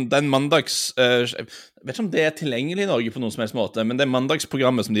ser sånn den mandags jeg vet ikke om det tilgjengelig i Norge på noen som helst måte, men det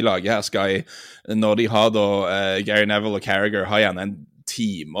mandagsprogrammet som de lager her, Sky, når de har da Gary Neville og Carragher har gjerne en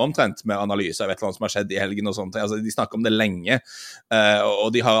time omtrent med analyser av et eller annet som har skjedd i helgen og sånt. Altså, de snakker om det lenge, og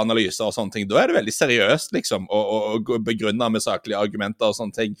de har analyser og sånne ting. Da det veldig seriøst, liksom, og begrunnet med saklige argumenter og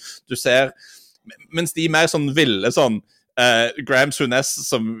sånne ting. Du ser, mens de mer sånn ville sånn, Graham Souness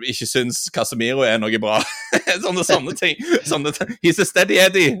som ikke syns Casemiro noe bra. sånne ting. He's a steady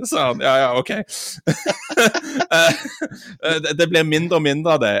Eddie, sa han. Ja, ok. Det blir mindre og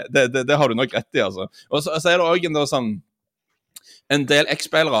mindre av det. Det har du nok rett i, altså. Og så det også sånn en del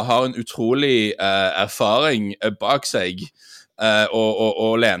eks-spillere har en utrolig erfaring bak seg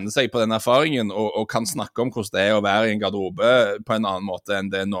og lene seg på den erfaringen og kan snakke om hvordan det å være i en garderobe på en annen måte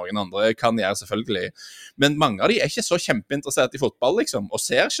enn det noen andre kan gjøre, selvfølgelig. Men mange av de ikke så kjempeinteressert i fotball, liksom, og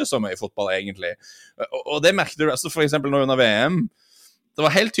ser ikke så mye fotball, egentlig. Og det merket du altså for eksempel nå under VM. Det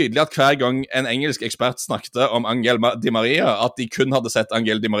var helt tydelig at hver gang en engelsk ekspert snakket om Angel Di Maria, at de kun hadde sett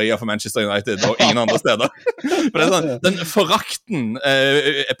Angel Di Maria for Manchester United og ingen andre steder. For det sånn, den forakten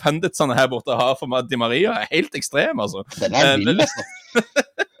punditsene her borte har for Di Maria helt ekstrem, altså. Den vild, altså.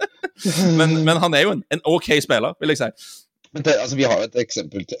 men han jo en ok spiller, vil jeg si. Men altså, vi har jo et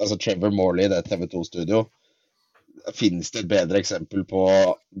eksempel til, altså Trevor Morley i det TV2-studio. Finnes det et bedre eksempel på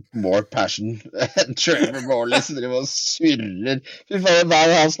more passion enn Trevor Morley som driver og surrer? Hver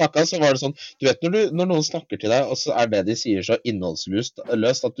gang han snakket så var det sånn, du vet når noen snakker til deg, og så det de sier så innholdsløst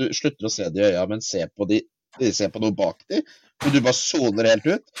at du slutter å se det i øya, men se på noe bak de, og du bare zoner helt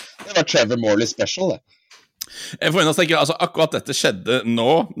ut. Det var Trevor Morley special, det. Jeg får understreke, altså akkurat dette skjedde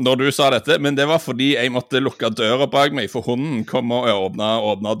nå, når du sa dette, men det var fordi jeg måtte lukke døra bak meg, for hunden kom og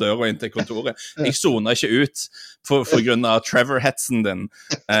åpna døra inn til kontoret. Jeg zonet ikke ut for grunn av Trevor-hetsen din.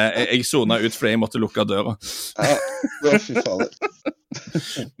 Jeg zonet ut fordi jeg måtte lukke døra. Ja, fy faen.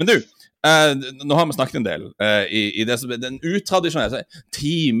 Men du, nå har vi snakket en del i det som den utradisjonelle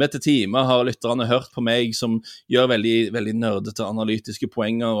time til time har lytterne hørt på meg som gjør veldig, veldig nerdete analytiske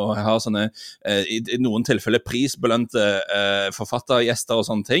poenger og har sånne i noen tilfeller prisbelønte forfattergjester og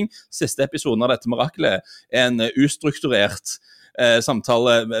sånne ting. Siste episoden av dette miraklet en ustrukturert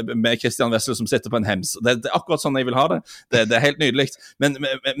samtale med Christian Wessel som sitter på en hems. Det akkurat sånn jeg vil ha det. Det helt nydelig.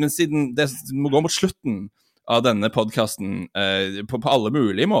 Men siden det må gå mot slutten av denne podcasten på alle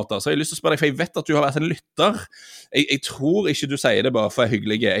mulige måter, så jeg har lyst til å spørre deg, for jeg vet at du har vært en lytter. Jeg tror ikke du sier det bare for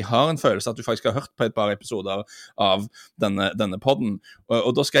hyggelige. Jeg har en følelse at du faktisk har hørt på et par episoder av denne podden,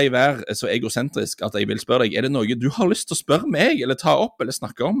 og da skal jeg være så egosentrisk at jeg vil spørre deg, det noe du har lyst til å spørre meg, eller ta opp, eller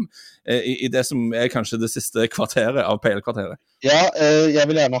snakke om i det som kanskje det siste kvarteret av PL-kvarteret? Ja, jeg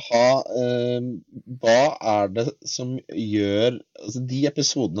vil gjerne ha hva det som gjør altså de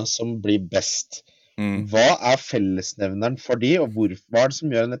episodene som blir best? Hva fellesnevneren for de, og hva det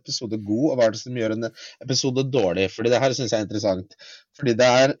som gjør en episode god, og hva det som gjør en episode dårlig? Fordi det her synes jeg interessant. Fordi det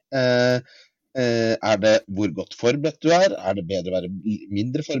det hvor godt forberedt du det bedre å være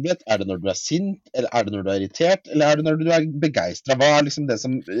mindre forberedt? Det når du sint, eller det når du irritert, eller det når du begeistret? Hva liksom det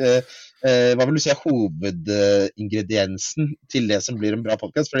som, hva vil du si hovedingrediensen til det som blir en bra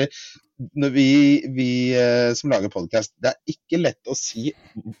podcast? Fordi når vi som lager podcast, det ikke lett å si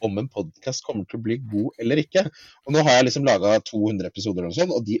om en podcast kommer til å bli god eller ikke. Og nå har jeg liksom laget 200 episoder og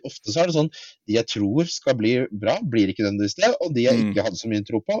sånn, og ofte så det sånn, de jeg tror skal bli bra, blir ikke nødvendigvis det, og de jeg ikke hadde så mye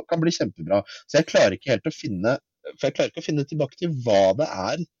tro på, kan bli kjempebra. Så jeg klarer ikke helt å finne, for jeg klarer ikke å finne tilbake til hva det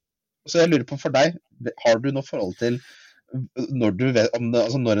Så jeg lurer på for deg, har du noe forhold til når du vet,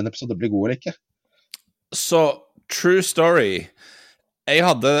 når en episode blir god eller ikke? Så, true story. Jeg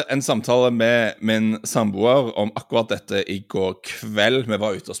hadde en samtale med min samboer om akkurat dette i går kveld. Vi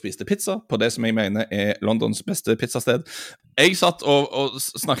var ute og spiste pizza på det som jeg mener Londons beste pizzasted. Jeg satt og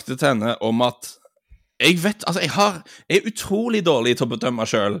snakket til henne om at jeg vet, altså jeg utrolig dårlig til å bedømme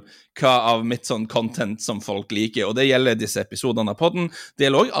selv hva av mitt sånn content som folk liker, og det gjelder disse episoderne av podden, det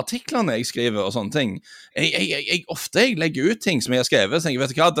gjelder også artiklene jeg skriver og sånne ting. Ofte legger ut ting som jeg har skrevet, så jeg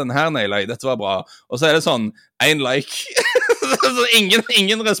vet ikke hva, den her nailet jeg, dette var bra, og så det sånn, en like,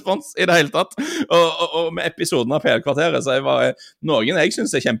 ingen respons i det hele tatt, og med episoden av PL-kvarteret, så noen jeg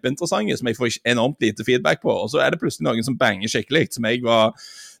synes kjempeinteressante, som jeg får enormt lite feedback på, og så det plutselig noen som banger skikkelig, som jeg var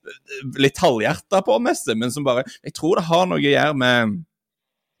litt halvhjertet på mest, men som bare, jeg tror det har noe å gjøre med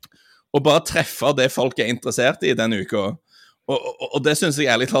å bare treffe det folk interessert i denne uka, og det synes jeg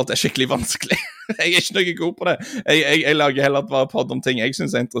ærlig talt skikkelig vanskelig. Jeg ikke noe god på det. Jeg lager heller bare podd om ting jeg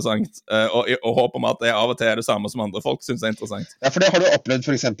synes interessant, og håper om at det av og til det samme som andre folk synes interessant. Ja, for det har du opplevd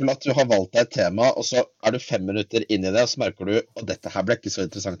for eksempel at du har valgt deg et tema, og så du 5 minutter inn i det, og så merker du, og dette her ble ikke så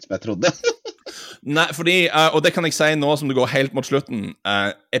interessant som jeg trodde. Nei, fordi, og det kan jeg si nå som det går helt mot slutten,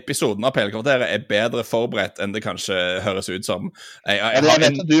 episoden av PL-kvarteret bedre forberedt enn det kanskje høres ut som. Jeg vet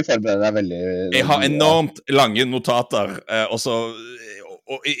at du forbereder deg veldig. Jeg har enormt lange notater, og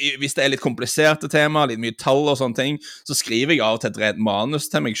hvis det litt kompliserte tema, litt mye tall og sånne ting, så skriver jeg av og til et rent manus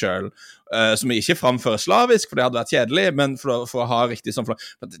til meg selv, som jeg ikke framfører slavisk, for det hadde vært kjedelig, men for å ha riktig sånn, for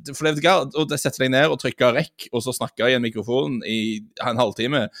det setter deg ned og trykker rekk, og så snakker jeg i en mikrofon i en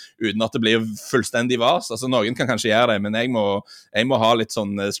halvtime, uten at det blir fullstendig vas. Altså, noen kan kanskje gjøre det, men jeg må ha litt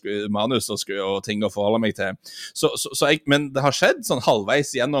sånn manus og ting å forholde meg til. Men det har skjedd sånn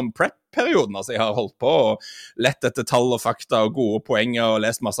halvveis gjennom prep-perioden, altså jeg har holdt på og lett etter tall og fakta og gode poenger og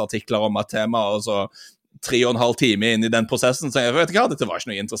lest masse artikler om et tema, og så 3,5 timer inn i den prosessen, så jeg vet ikke hva, dette var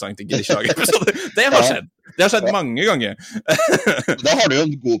ikke noe interessant, jeg gidder ikke lage episode. Det har skjedd mange ganger. Da har du jo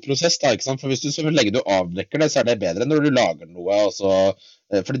en god prosess da, ikke sant? For hvis du så lenge du avdekker det, så det bedre når du lager noe, og så,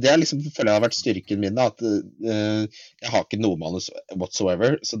 for det liksom, føler jeg har vært styrken min da, at jeg har ikke noe manus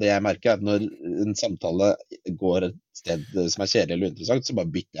whatsoever, så det jeg merker at når en samtale går et sted som kjedelig eller interessant, så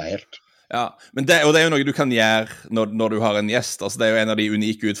bare bytter jeg helt. Ja, men det er jo noe du kan gjøre når du har en gjest. Altså, det er jo en av de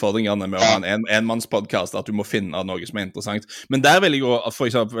unike utfordringene med å ha en enmannspodcast, at du må finne noe som interessant. Men der vil jeg jo for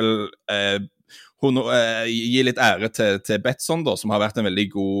eksempel gi litt ære til Betsson, da, som har vært en veldig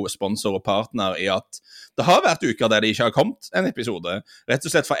god sponsor og partner i at det har vært uker der det ikke har kommet en episode. Rett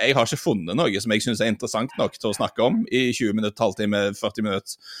og slett for jeg har ikke funnet noe som jeg synes interessant nok til å snakke om i 20 minutter, halvtime, 40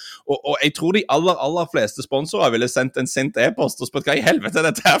 minutter. Og jeg tror de aller fleste sponsorer ville sendt en sint e-post og spurt hva i helvete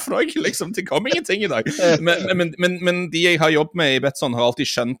er dette her for noe? Liksom, det kom ingenting i dag. Men de jeg har jobbet med i Betsson har alltid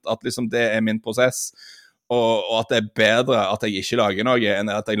skjønt at liksom, det er min prosess. Og at det er bedre at jeg ikke lager noe enn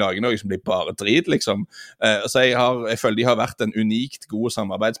at jeg lager noe som blir bare drit, liksom. Så jeg føler de har vært en unikt god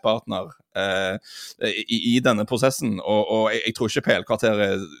samarbeidspartner i denne prosessen, og jeg tror ikke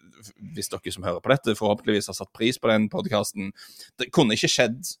PL-kvarteret, hvis dere som hører på dette forhåpentligvis har satt pris på den podcasten, det kunne ikke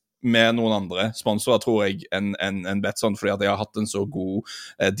skjedd med noen andre sponsorer, tror jeg, enn Betsson, fordi at jeg har hatt en så god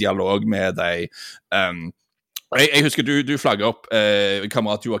dialog med deg. Jeg husker du flagget opp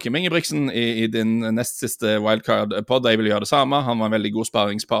kamerat Joakim Ingebrigtsen i din nest siste Wildcard-pod. Jeg ville gjøre det samme. Han var en veldig god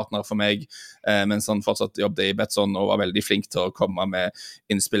sparingspartner for meg, mens han fortsatt jobbet i Betsson og var veldig flink til å komme med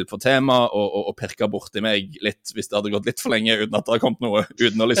innspill på tema og pirke bort i meg litt hvis det hadde gått litt for lenge uten at det hadde kommet noe,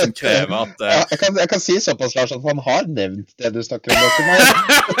 uten å liksom kreve at jeg kan si såpass, Lars, at han har nevnt det du snakker om nå.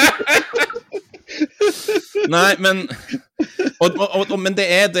 Nei, men det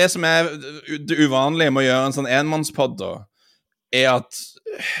er det som er det uvanlige med å gjøre en sånn enmannspodd da, er at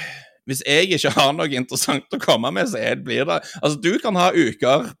hvis jeg ikke har noe interessant å komme med, så blir det, altså du kan ha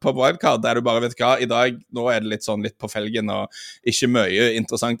uker på Wildcard der du bare vet hva, i dag, nå er det litt sånn litt på felgen og ikke mye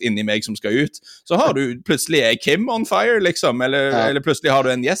interessant inni meg som skal ut, så har du plutselig Kim on fire liksom, eller plutselig har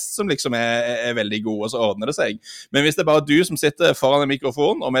du en gjest som liksom er veldig god, og så ordner det seg. Men hvis det er bare du som sitter foran en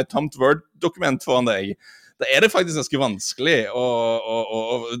mikrofon og med et tomt Word-dokument foran deg, da er det faktisk ganske vanskelig å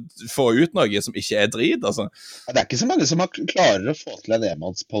få ut noe som ikke er drit, altså. Ja, det er ikke så mange som klarer å få til en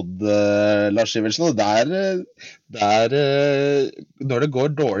enmannspodd, Lars Iversen, og når det går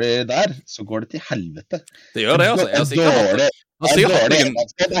dårlig der, så går det til helvete. Det gjør det, altså. Det er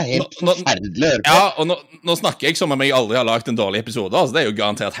helt forferdelig å høre på. Ja, og nå snakker jeg som om jeg aldri har lagt en dårlig episode, altså det er jo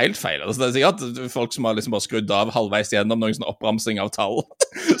garantert helt feil. Altså, det er sikkert folk som har liksom bare skrudd av halvveis gjennom noen sånn oppramsing av tall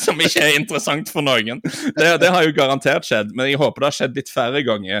som ikke er interessant for noen. Det har jo garantert skjedd, men jeg håper det har skjedd litt færre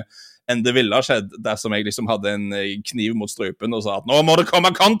ganger enn det ville ha skjedd dersom jeg liksom hadde en kniv mot strupen og sa at nå må det komme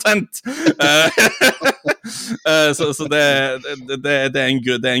content! Så det er en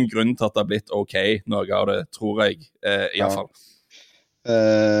grunn til at det har blitt ok, noe av det, tror jeg, i hvert fall.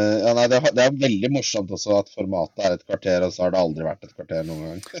 Ja, nei, det er veldig morsomt også at formatet er et kvarter, og så har det aldri vært et kvarter noen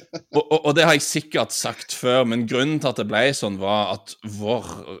gang. Og det har jeg sikkert sagt før, men grunnen til at det ble sånn, var at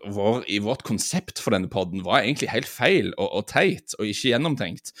vårt konsept for denne podden var egentlig helt feil og teit, og ikke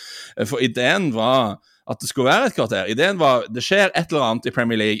gjennomtenkt. For ideen var at det skulle være et kvarter. Ideen var, det skjer et eller annet i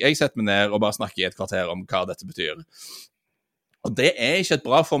Premier League, jeg setter meg ned og bare snakker i et kvarter om hva dette betyr. Og det er ikke et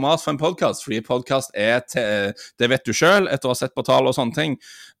bra format for en podcast, fordi podcast det vet du selv, etter å ha sett på tall og sånne ting.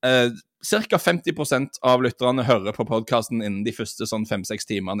 Cirka 50% av lytterne hører på podcasten innen de første sånn 5-6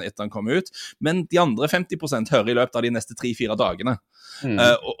 timene etter den kommer ut, men de andre 50% hører i løpet av de neste 3-4 dagene.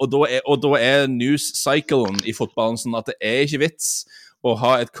 Og da er news-cyclen i fotballen sånn at det er ikke vits å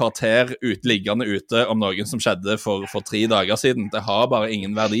ha et kvarter liggende ute om noen som skjedde for 3 dager siden. Det har bare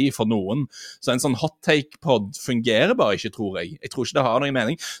ingen verdi for noen. Så en sånn hot take-pod fungerer bare ikke, tror jeg. Jeg tror ikke det har noen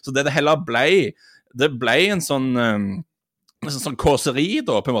mening. Så det heller det ble en sånn kåseri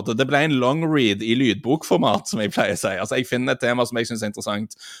da, på en måte. Det ble en long read i lydbokformat, som jeg pleier å si. Altså, jeg finner et tema som jeg synes er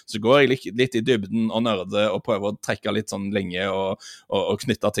interessant, så går jeg litt i dybden og nørder og prøver å trekke litt sånn lenge og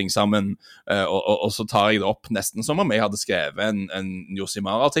knytte ting sammen, og så tar jeg det opp nesten som om jeg hadde skrevet en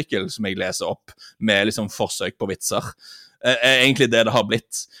Josimar-artikkel som jeg leser opp med liksom forsøk på vitser. Egentlig det har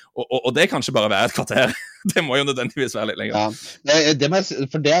blitt. Og det kan ikke bare være et kvarter. Det må jo nødvendigvis være litt lenger. Ja,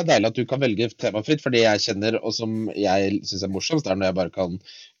 for det er deilig at du kan velge temafritt, for det jeg kjenner, og som jeg synes er morsomst, er når jeg bare kan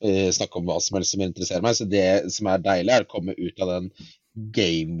snakke om hva som helst som interesserer meg. Så det som er deilig er å komme ut av den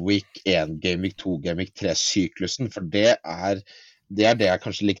Game Week 1, Game Week 2, Game Week 3-syklusen, for det er det jeg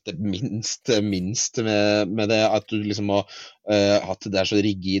kanskje likte minst med det, at du liksom må at det er så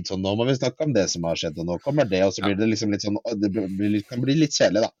rigid, sånn nå må vi snakke om det som har skjedd, og nå kommer det, og så blir det liksom litt sånn, kan bli litt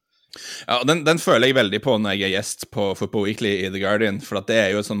kjedelig da. Ja, den føler jeg veldig på når jeg er gjest på Football Weekly i The Guardian, for at det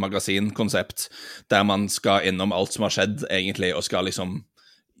er jo et sånn magasinkonsept der man skal innom alt som har skjedd egentlig, og skal liksom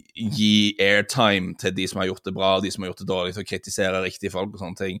gi airtime til de som har gjort det bra, de som har gjort det dårlig, til å kritisere riktige folk og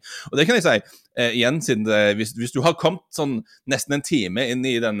sånne ting. Og det kan jeg si, igjen, siden hvis du har kommet sånn nesten en time inn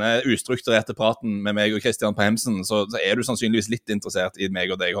i denne ustrukturerte praten med meg og Christian på Hemsen, så er du sannsynligvis litt interessert i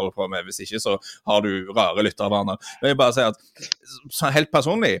meg og det jeg holder på med. Hvis ikke, så har du rare lyttervaner. Men jeg bare sier at, helt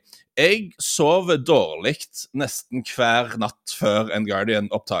personlig, jeg sover dårligt nesten hver natt før en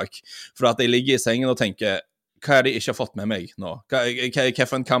Guardian-opptak, for at jeg ligger i sengen og tenker, hva er det jeg ikke har fått med meg nå? Hva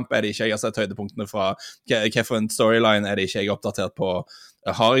for en kamp er det ikke jeg har sett høydepunktene fra? Hva for en storyline er det ikke jeg er oppdatert på?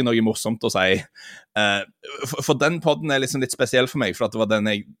 Har jeg noe morsomt å si? For den podden er liksom litt spesiell for meg, for at det var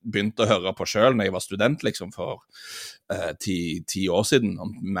den jeg begynte å høre på selv når jeg var student, liksom for 10 år siden,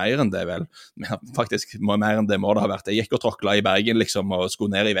 mer enn det vel. Faktisk, mer enn det må det ha vært. Jeg gikk og tråkla i Bergen liksom, og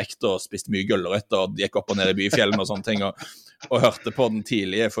skulle ned i vekt og spiste mye gulrøtter og gikk opp og ned i byfjellene og sånne ting, og hørte på den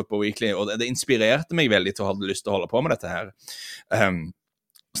tidlige Football Weekly, og det inspirerte meg veldig til å ha lyst til å holde på med dette her.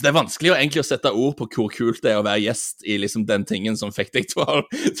 Så det er vanskelig egentlig å sette ord på hvor kult det er å være gjest i liksom den tingen som fikk deg til å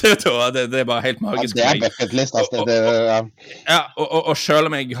det er bare helt magisk. Ja, det er bucket list, altså. Og selv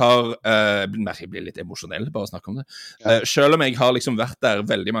om jeg har jeg blir litt emosjonell bare å snakke om det, selv om jeg har liksom vært der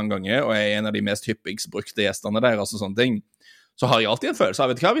veldig mange ganger, og jeg er en av de mest hyppigst brukte gjestene der, altså sånne ting, så har jeg alltid en følelse av,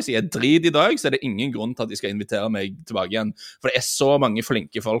 vet du hva, hvis jeg er drit i dag, så er det ingen grunn til at de skal invitere meg tilbake igjen. For det er så mange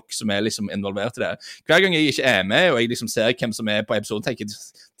flinke folk som er liksom involvert i det. Hver gang jeg ikke er med, og jeg liksom ser hvem som er på episoden, tenker jeg,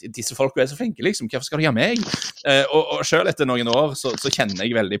 disse folka er så flinke, liksom, hvorfor skal de ha meg? Og selv etter noen år, så kjenner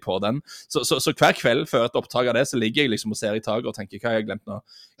jeg veldig på den. Så hver kveld før et opptak av det, så ligger jeg liksom og ser i taket og tenker, hva har jeg glemt nå?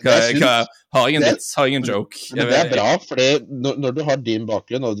 Har jeg en vits? Har jeg en joke? Men det er bra, fordi når du har din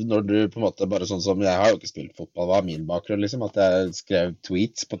bakgrunn, og når du på en måte bare sånn som, jeg har jo ikke spilt fotball, hva er min bakgrunn liksom, at jeg skrev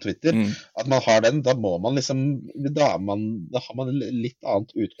tweets på Twitter, at man har den, da må man liksom, da har man litt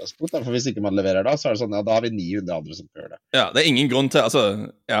annet utgangspunkt, for hvis ikke man leverer da, så er det sånn, ja, da har vi 900 andre som gjør det. Ja, det er ingen grunn til, altså,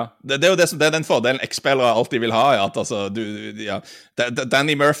 ja, det er jo det er den fordelen X-spillere alltid vil ha, at altså,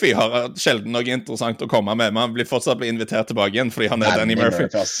 Danny Murphy har sjelden noe interessant å komme med, men han blir fortsatt invitert tilbake igjen, fordi han er Danny Murphy.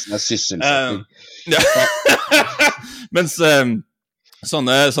 Det er sysselsetting. Mens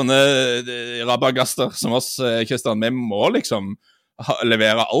sånne rabagaster som oss, Kristian, vi må liksom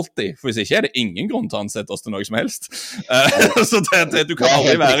levere alltid, for hvis ikke er det ingen grunn til å ansette oss til noe som helst. Så du kan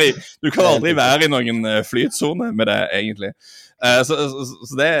aldri være i noen flytsone med det, egentlig. Så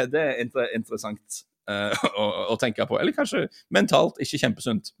det er interessant å tenke på, eller kanskje mentalt ikke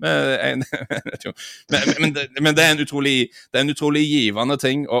kjempesunt, men det er en utrolig givende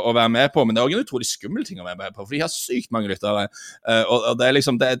ting å være med på, men det er også en utrolig skummel ting å være med på, for de har sykt mange lyttere, og det er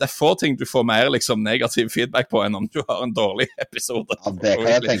liksom, det er få ting du får mer liksom negativ feedback på enn om du har en dårlig episode. Ja, det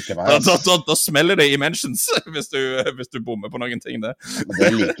kan jeg tenke meg. Da smeller det i mentions hvis du bommer på noen ting der.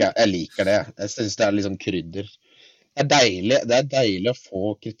 Jeg liker det. Jeg synes det er liksom krydder. det er deilig å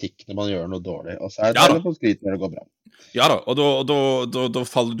få kritikk når man gjør noe dårlig, og så er det Ja da. deilig å få skryt når det går bra. Ja da, og da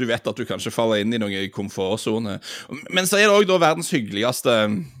faller du vet at du kanskje faller inn i noen komfortzone. Men så er det også da verdens hyggeligste.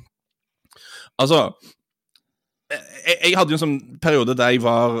 Altså, jeg hadde jo en sånn periode der jeg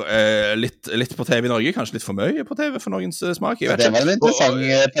var litt på TV i Norge, kanskje litt for mye på TV for noens smak. Jeg vet Det var en interessant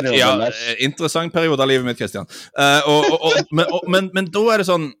periode. Ja, interessant periode av livet mitt, Kristian. Men da er det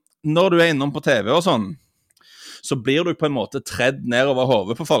sånn, når du er innom på TV og sånn, så blir du på en måte tredd nedover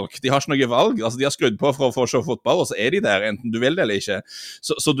hodet på folk. De har ikke noe valg. Altså, de har skrudd på for å se fotball, og så er de der, enten du vil det eller ikke.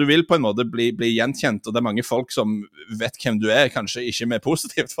 Så du vil på en måte bli gjenkjent, og det er mange folk som vet hvem du er, kanskje ikke med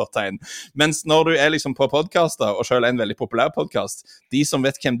positivt fortegn. Mens når du er liksom på podcaster, og selv en veldig populær podcast, de som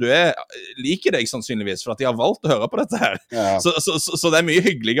vet hvem du er, liker deg sannsynligvis, for at de har valgt å høre på dette her. Ja. Så det er mye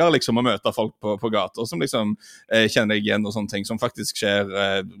hyggeligere liksom å møte folk på gater, som liksom kjenner deg igjen og sånne ting, som faktisk skjer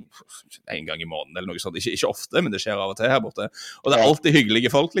en gang i måneden, eller noe sånt. Ikke ofte, men det skjer av og til her borte. Og det er alltid hyggelige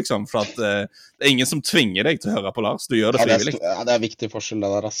folk, liksom, for at det er ingen som tvinger deg til å høre på Lars. Du gjør det frivillig. Det er viktig forskjell det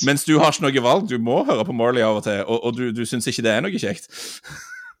der, ass. Mens du har ikke noe valg. Du må høre på Morley av og til, og du syns ikke det er noe kjekt.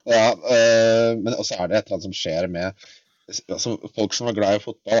 Ja, men også er det et eller annet som skjer med altså, folk som er glad i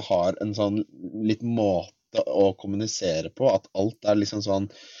fotball har en sånn litt måte å kommunisere på, at alt er liksom sånn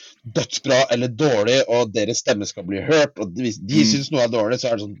dødsbra eller dårlig, og deres stemme skal bli hørt, og hvis de synes noe er dårlig, så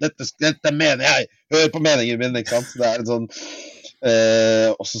er det sånn, dette mener jeg, hør på meningen min, ikke sant? Så det er en sånn,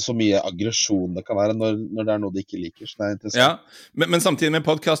 også så mye aggresjon det kan være når det er noe de ikke liker, så det er interessant. Ja, men samtidig med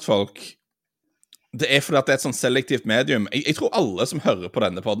podcastfolk, det er fordi at det er et sånn selektivt medium. Jeg tror alle som hører på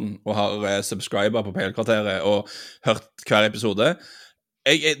denne podden, og har subscriber på PL-kvarteret, og hørt hver episode,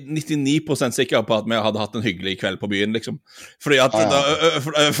 jeg er 99% sikker på at vi hadde hatt en hyggelig kveld på byen, liksom. Fordi at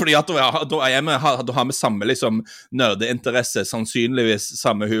da har vi samme liksom nerdeinteresse, sannsynligvis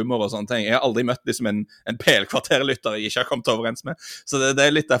samme humor og sånne ting. Jeg har aldri møtt liksom en PL-kvarterlytter jeg ikke har kommet overens med. Så det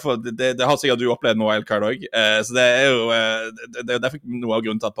er litt derfor, det har sikkert du opplevd med Wildcard også. Så det er jo derfor noe av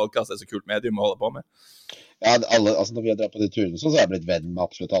grunnen til at podcast er så kult medium å holde på med. Ja, altså når vi har dratt på de turene så har jeg blitt venn med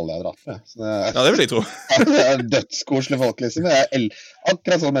absolutt alle jeg har dratt med. Ja, det vil jeg tro. Det er dødskoselige folk, liksom. Jeg er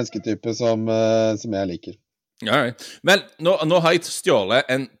akkurat sånn mennesketype som jeg liker. Ja, vel, nå har jeg stjålet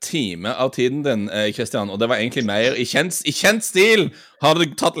en time av tiden din, Kristian, og det var egentlig mer i kjent stil har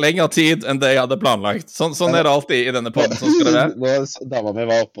det tatt lengre tid enn det jeg hadde planlagt. Sånn er det alltid i denne podden, sånn skal det være. Dama mi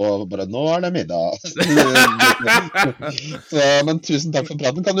var oppe og bare, nå er det middag. Men tusen takk for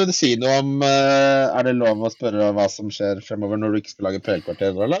praten. Kan du si noe om, er det lov å spørre hva som skjer fremover når du ikke skal lage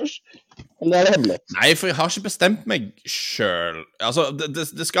PL-kvarter, Lars? Eller er det hemmelig? Nei, for jeg har ikke bestemt meg selv. Altså,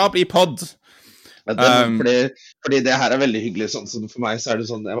 det skal bli podd. Fordi det her er veldig hyggelig, sånn som for meg så er det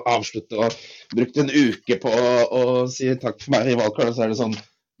sånn, jeg avslutter og brukte en uke på å si takk for meg i Wildcard, og så er det sånn,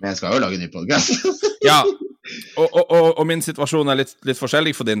 men jeg skal jo lage en ny podcast. Ja, og min situasjon er litt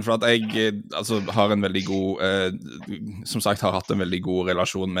forskjellig for din, for at jeg har en veldig god, som sagt har hatt en veldig god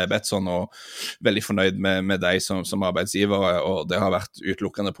relasjon med Betsson, og veldig fornøyd med deg som arbeidsgivere, og det har vært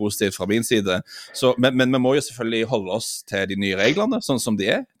utelukkende positivt fra min side. Men vi må jo selvfølgelig holde oss til de nye reglene, sånn som de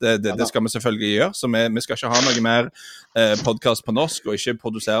er. Det skal vi selvfølgelig gjøre, så vi skal ikke ha noe mer podcast på norsk, og ikke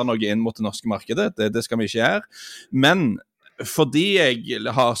produsere noe inn mot det norske markedet. Det skal vi ikke gjøre. Men fordi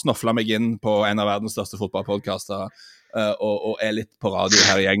jeg har snofflet meg inn på en av verdens største fotballpodcaster og er litt på radio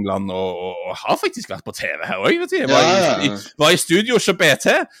her i England og har faktisk vært på TV her også, vet du. Var i studio hos BT,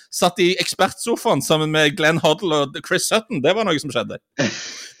 satt i ekspertsofaen sammen med Glenn Hoddle og Chris Sutton. Det var noe som skjedde.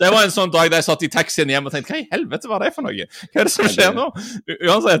 Det var en sånn dag da jeg satt i taxien hjem og tenkte, hva i helvete var det for noe? Hva er det som skjer nå?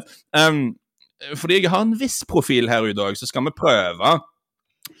 Uansett, fordi jeg har en viss profil her i dag, så skal vi prøve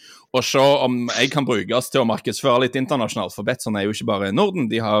og se om jeg kan brukes til å markedsføre litt internasjonalt, for Betsson er jo ikke bare Norden,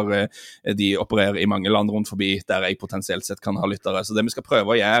 de opererer i mange land rundt forbi der jeg potensielt sett kan ha lyttere, så det vi skal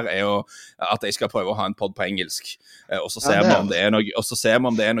prøve å gjøre er at jeg skal prøve å ha en podd på engelsk, og så ser vi om det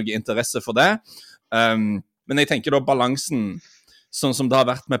er noe interesse for det. Men jeg tenker da balansen, sånn som det har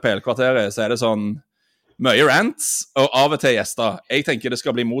vært med PL-kvarteret, så er det sånn mye rants, og av og til gjester. Jeg tenker det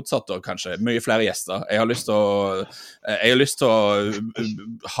skal bli motsatt da, kanskje. Mye flere gjester. Jeg har lyst til å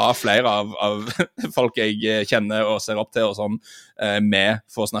ha flere av folk jeg kjenner og ser opp til og sånn, med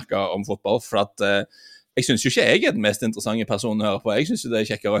for å snakke om fotball, for at jeg synes jo ikke jeg er den mest interessante personen å høre på. Jeg synes jo det er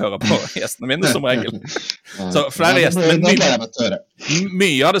kjekkere å høre på gjestene mine som regel. Så flere gjester, men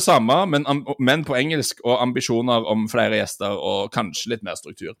mye av det samme, men på engelsk, og ambisjoner om flere gjester, og kanskje litt mer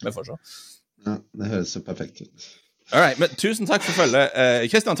struktur. Vi får se. Ja, det høres jo perfekt ut. Alright, men tusen takk for følget.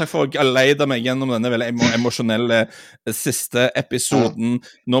 Kristian, takk for å leide meg gjennom denne veldig emosjonelle siste episoden.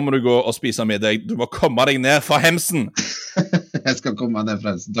 Nå må du gå og spise middag. Du må komme deg ned fra hemsen. Jeg skal komme meg ned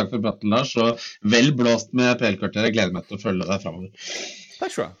fra Elsen. Takk for praten, Lars. Og vel blåst med PL-kvarteret. Gleder meg til å følge deg fremover.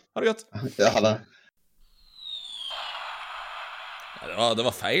 Takk skal du ha. Ha det godt. Ja, ha det. Ja, det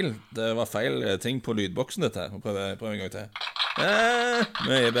var feil. Det var feil ting på lydboksen dette her. Prøv en gang til.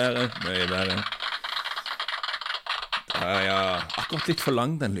 Mye bedre. Ja, akkurat litt for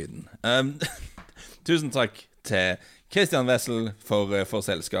lang den lyden. Tusen takk til Christian Wessel for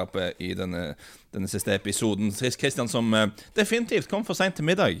selskapet i denne siste episoden. Christian som definitivt kom for sent til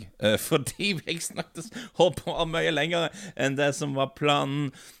middag, fordi jeg holdt på mye lenger enn det som var planen.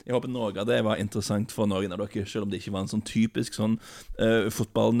 Jeg håper noe av det var interessant for noen av dere, selv om det ikke var en sånn typisk sånn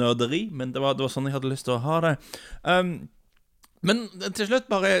fotballnørderi, men det var sånn jeg hadde lyst til å ha det. Men til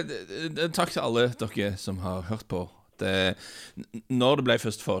slutt bare takk til alle dere som har hørt på. Når det ble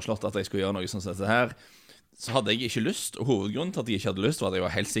først foreslått at jeg skulle gjøre noe sånn som dette her, så hadde jeg ikke lyst, og hovedgrunnen til at jeg ikke hadde lyst var at jeg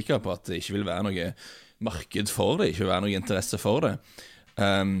var helt sikker på at det ikke ville være noe marked for det, ikke ville være noe interesse for det.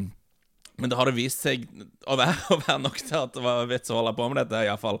 Men det har det vist seg å være nok til at det var vits å holde på med dette i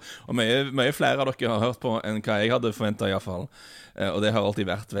hvert fall. Og mye flere av dere har hørt på enn hva jeg hadde forventet i hvert fall. Og det har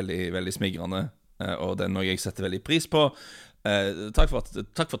alltid vært veldig, veldig smigrende, og det er noe jeg setter veldig pris på. Takk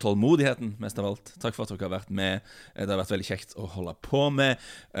for tålmodigheten, mest av alt. Takk for at dere har vært med. Det har vært veldig kjekt å holde på med,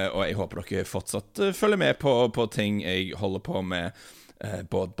 og jeg håper dere fortsatt følger med på ting jeg holder på med,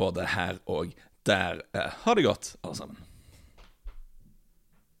 både her og der. Ha det godt, alle sammen.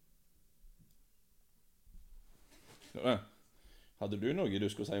 Hadde du noe du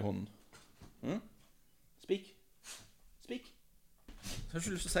skulle si i hunden? Speak. Har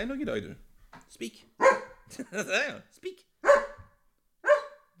ikke lyst til å si noe i dag, du? Speak. Speak.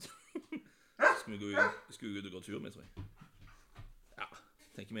 Skal vi gå ut og gå tur med, tror jeg. Ja,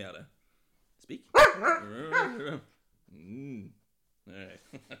 tenker vi gjør det. Speak.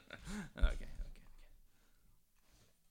 Ok.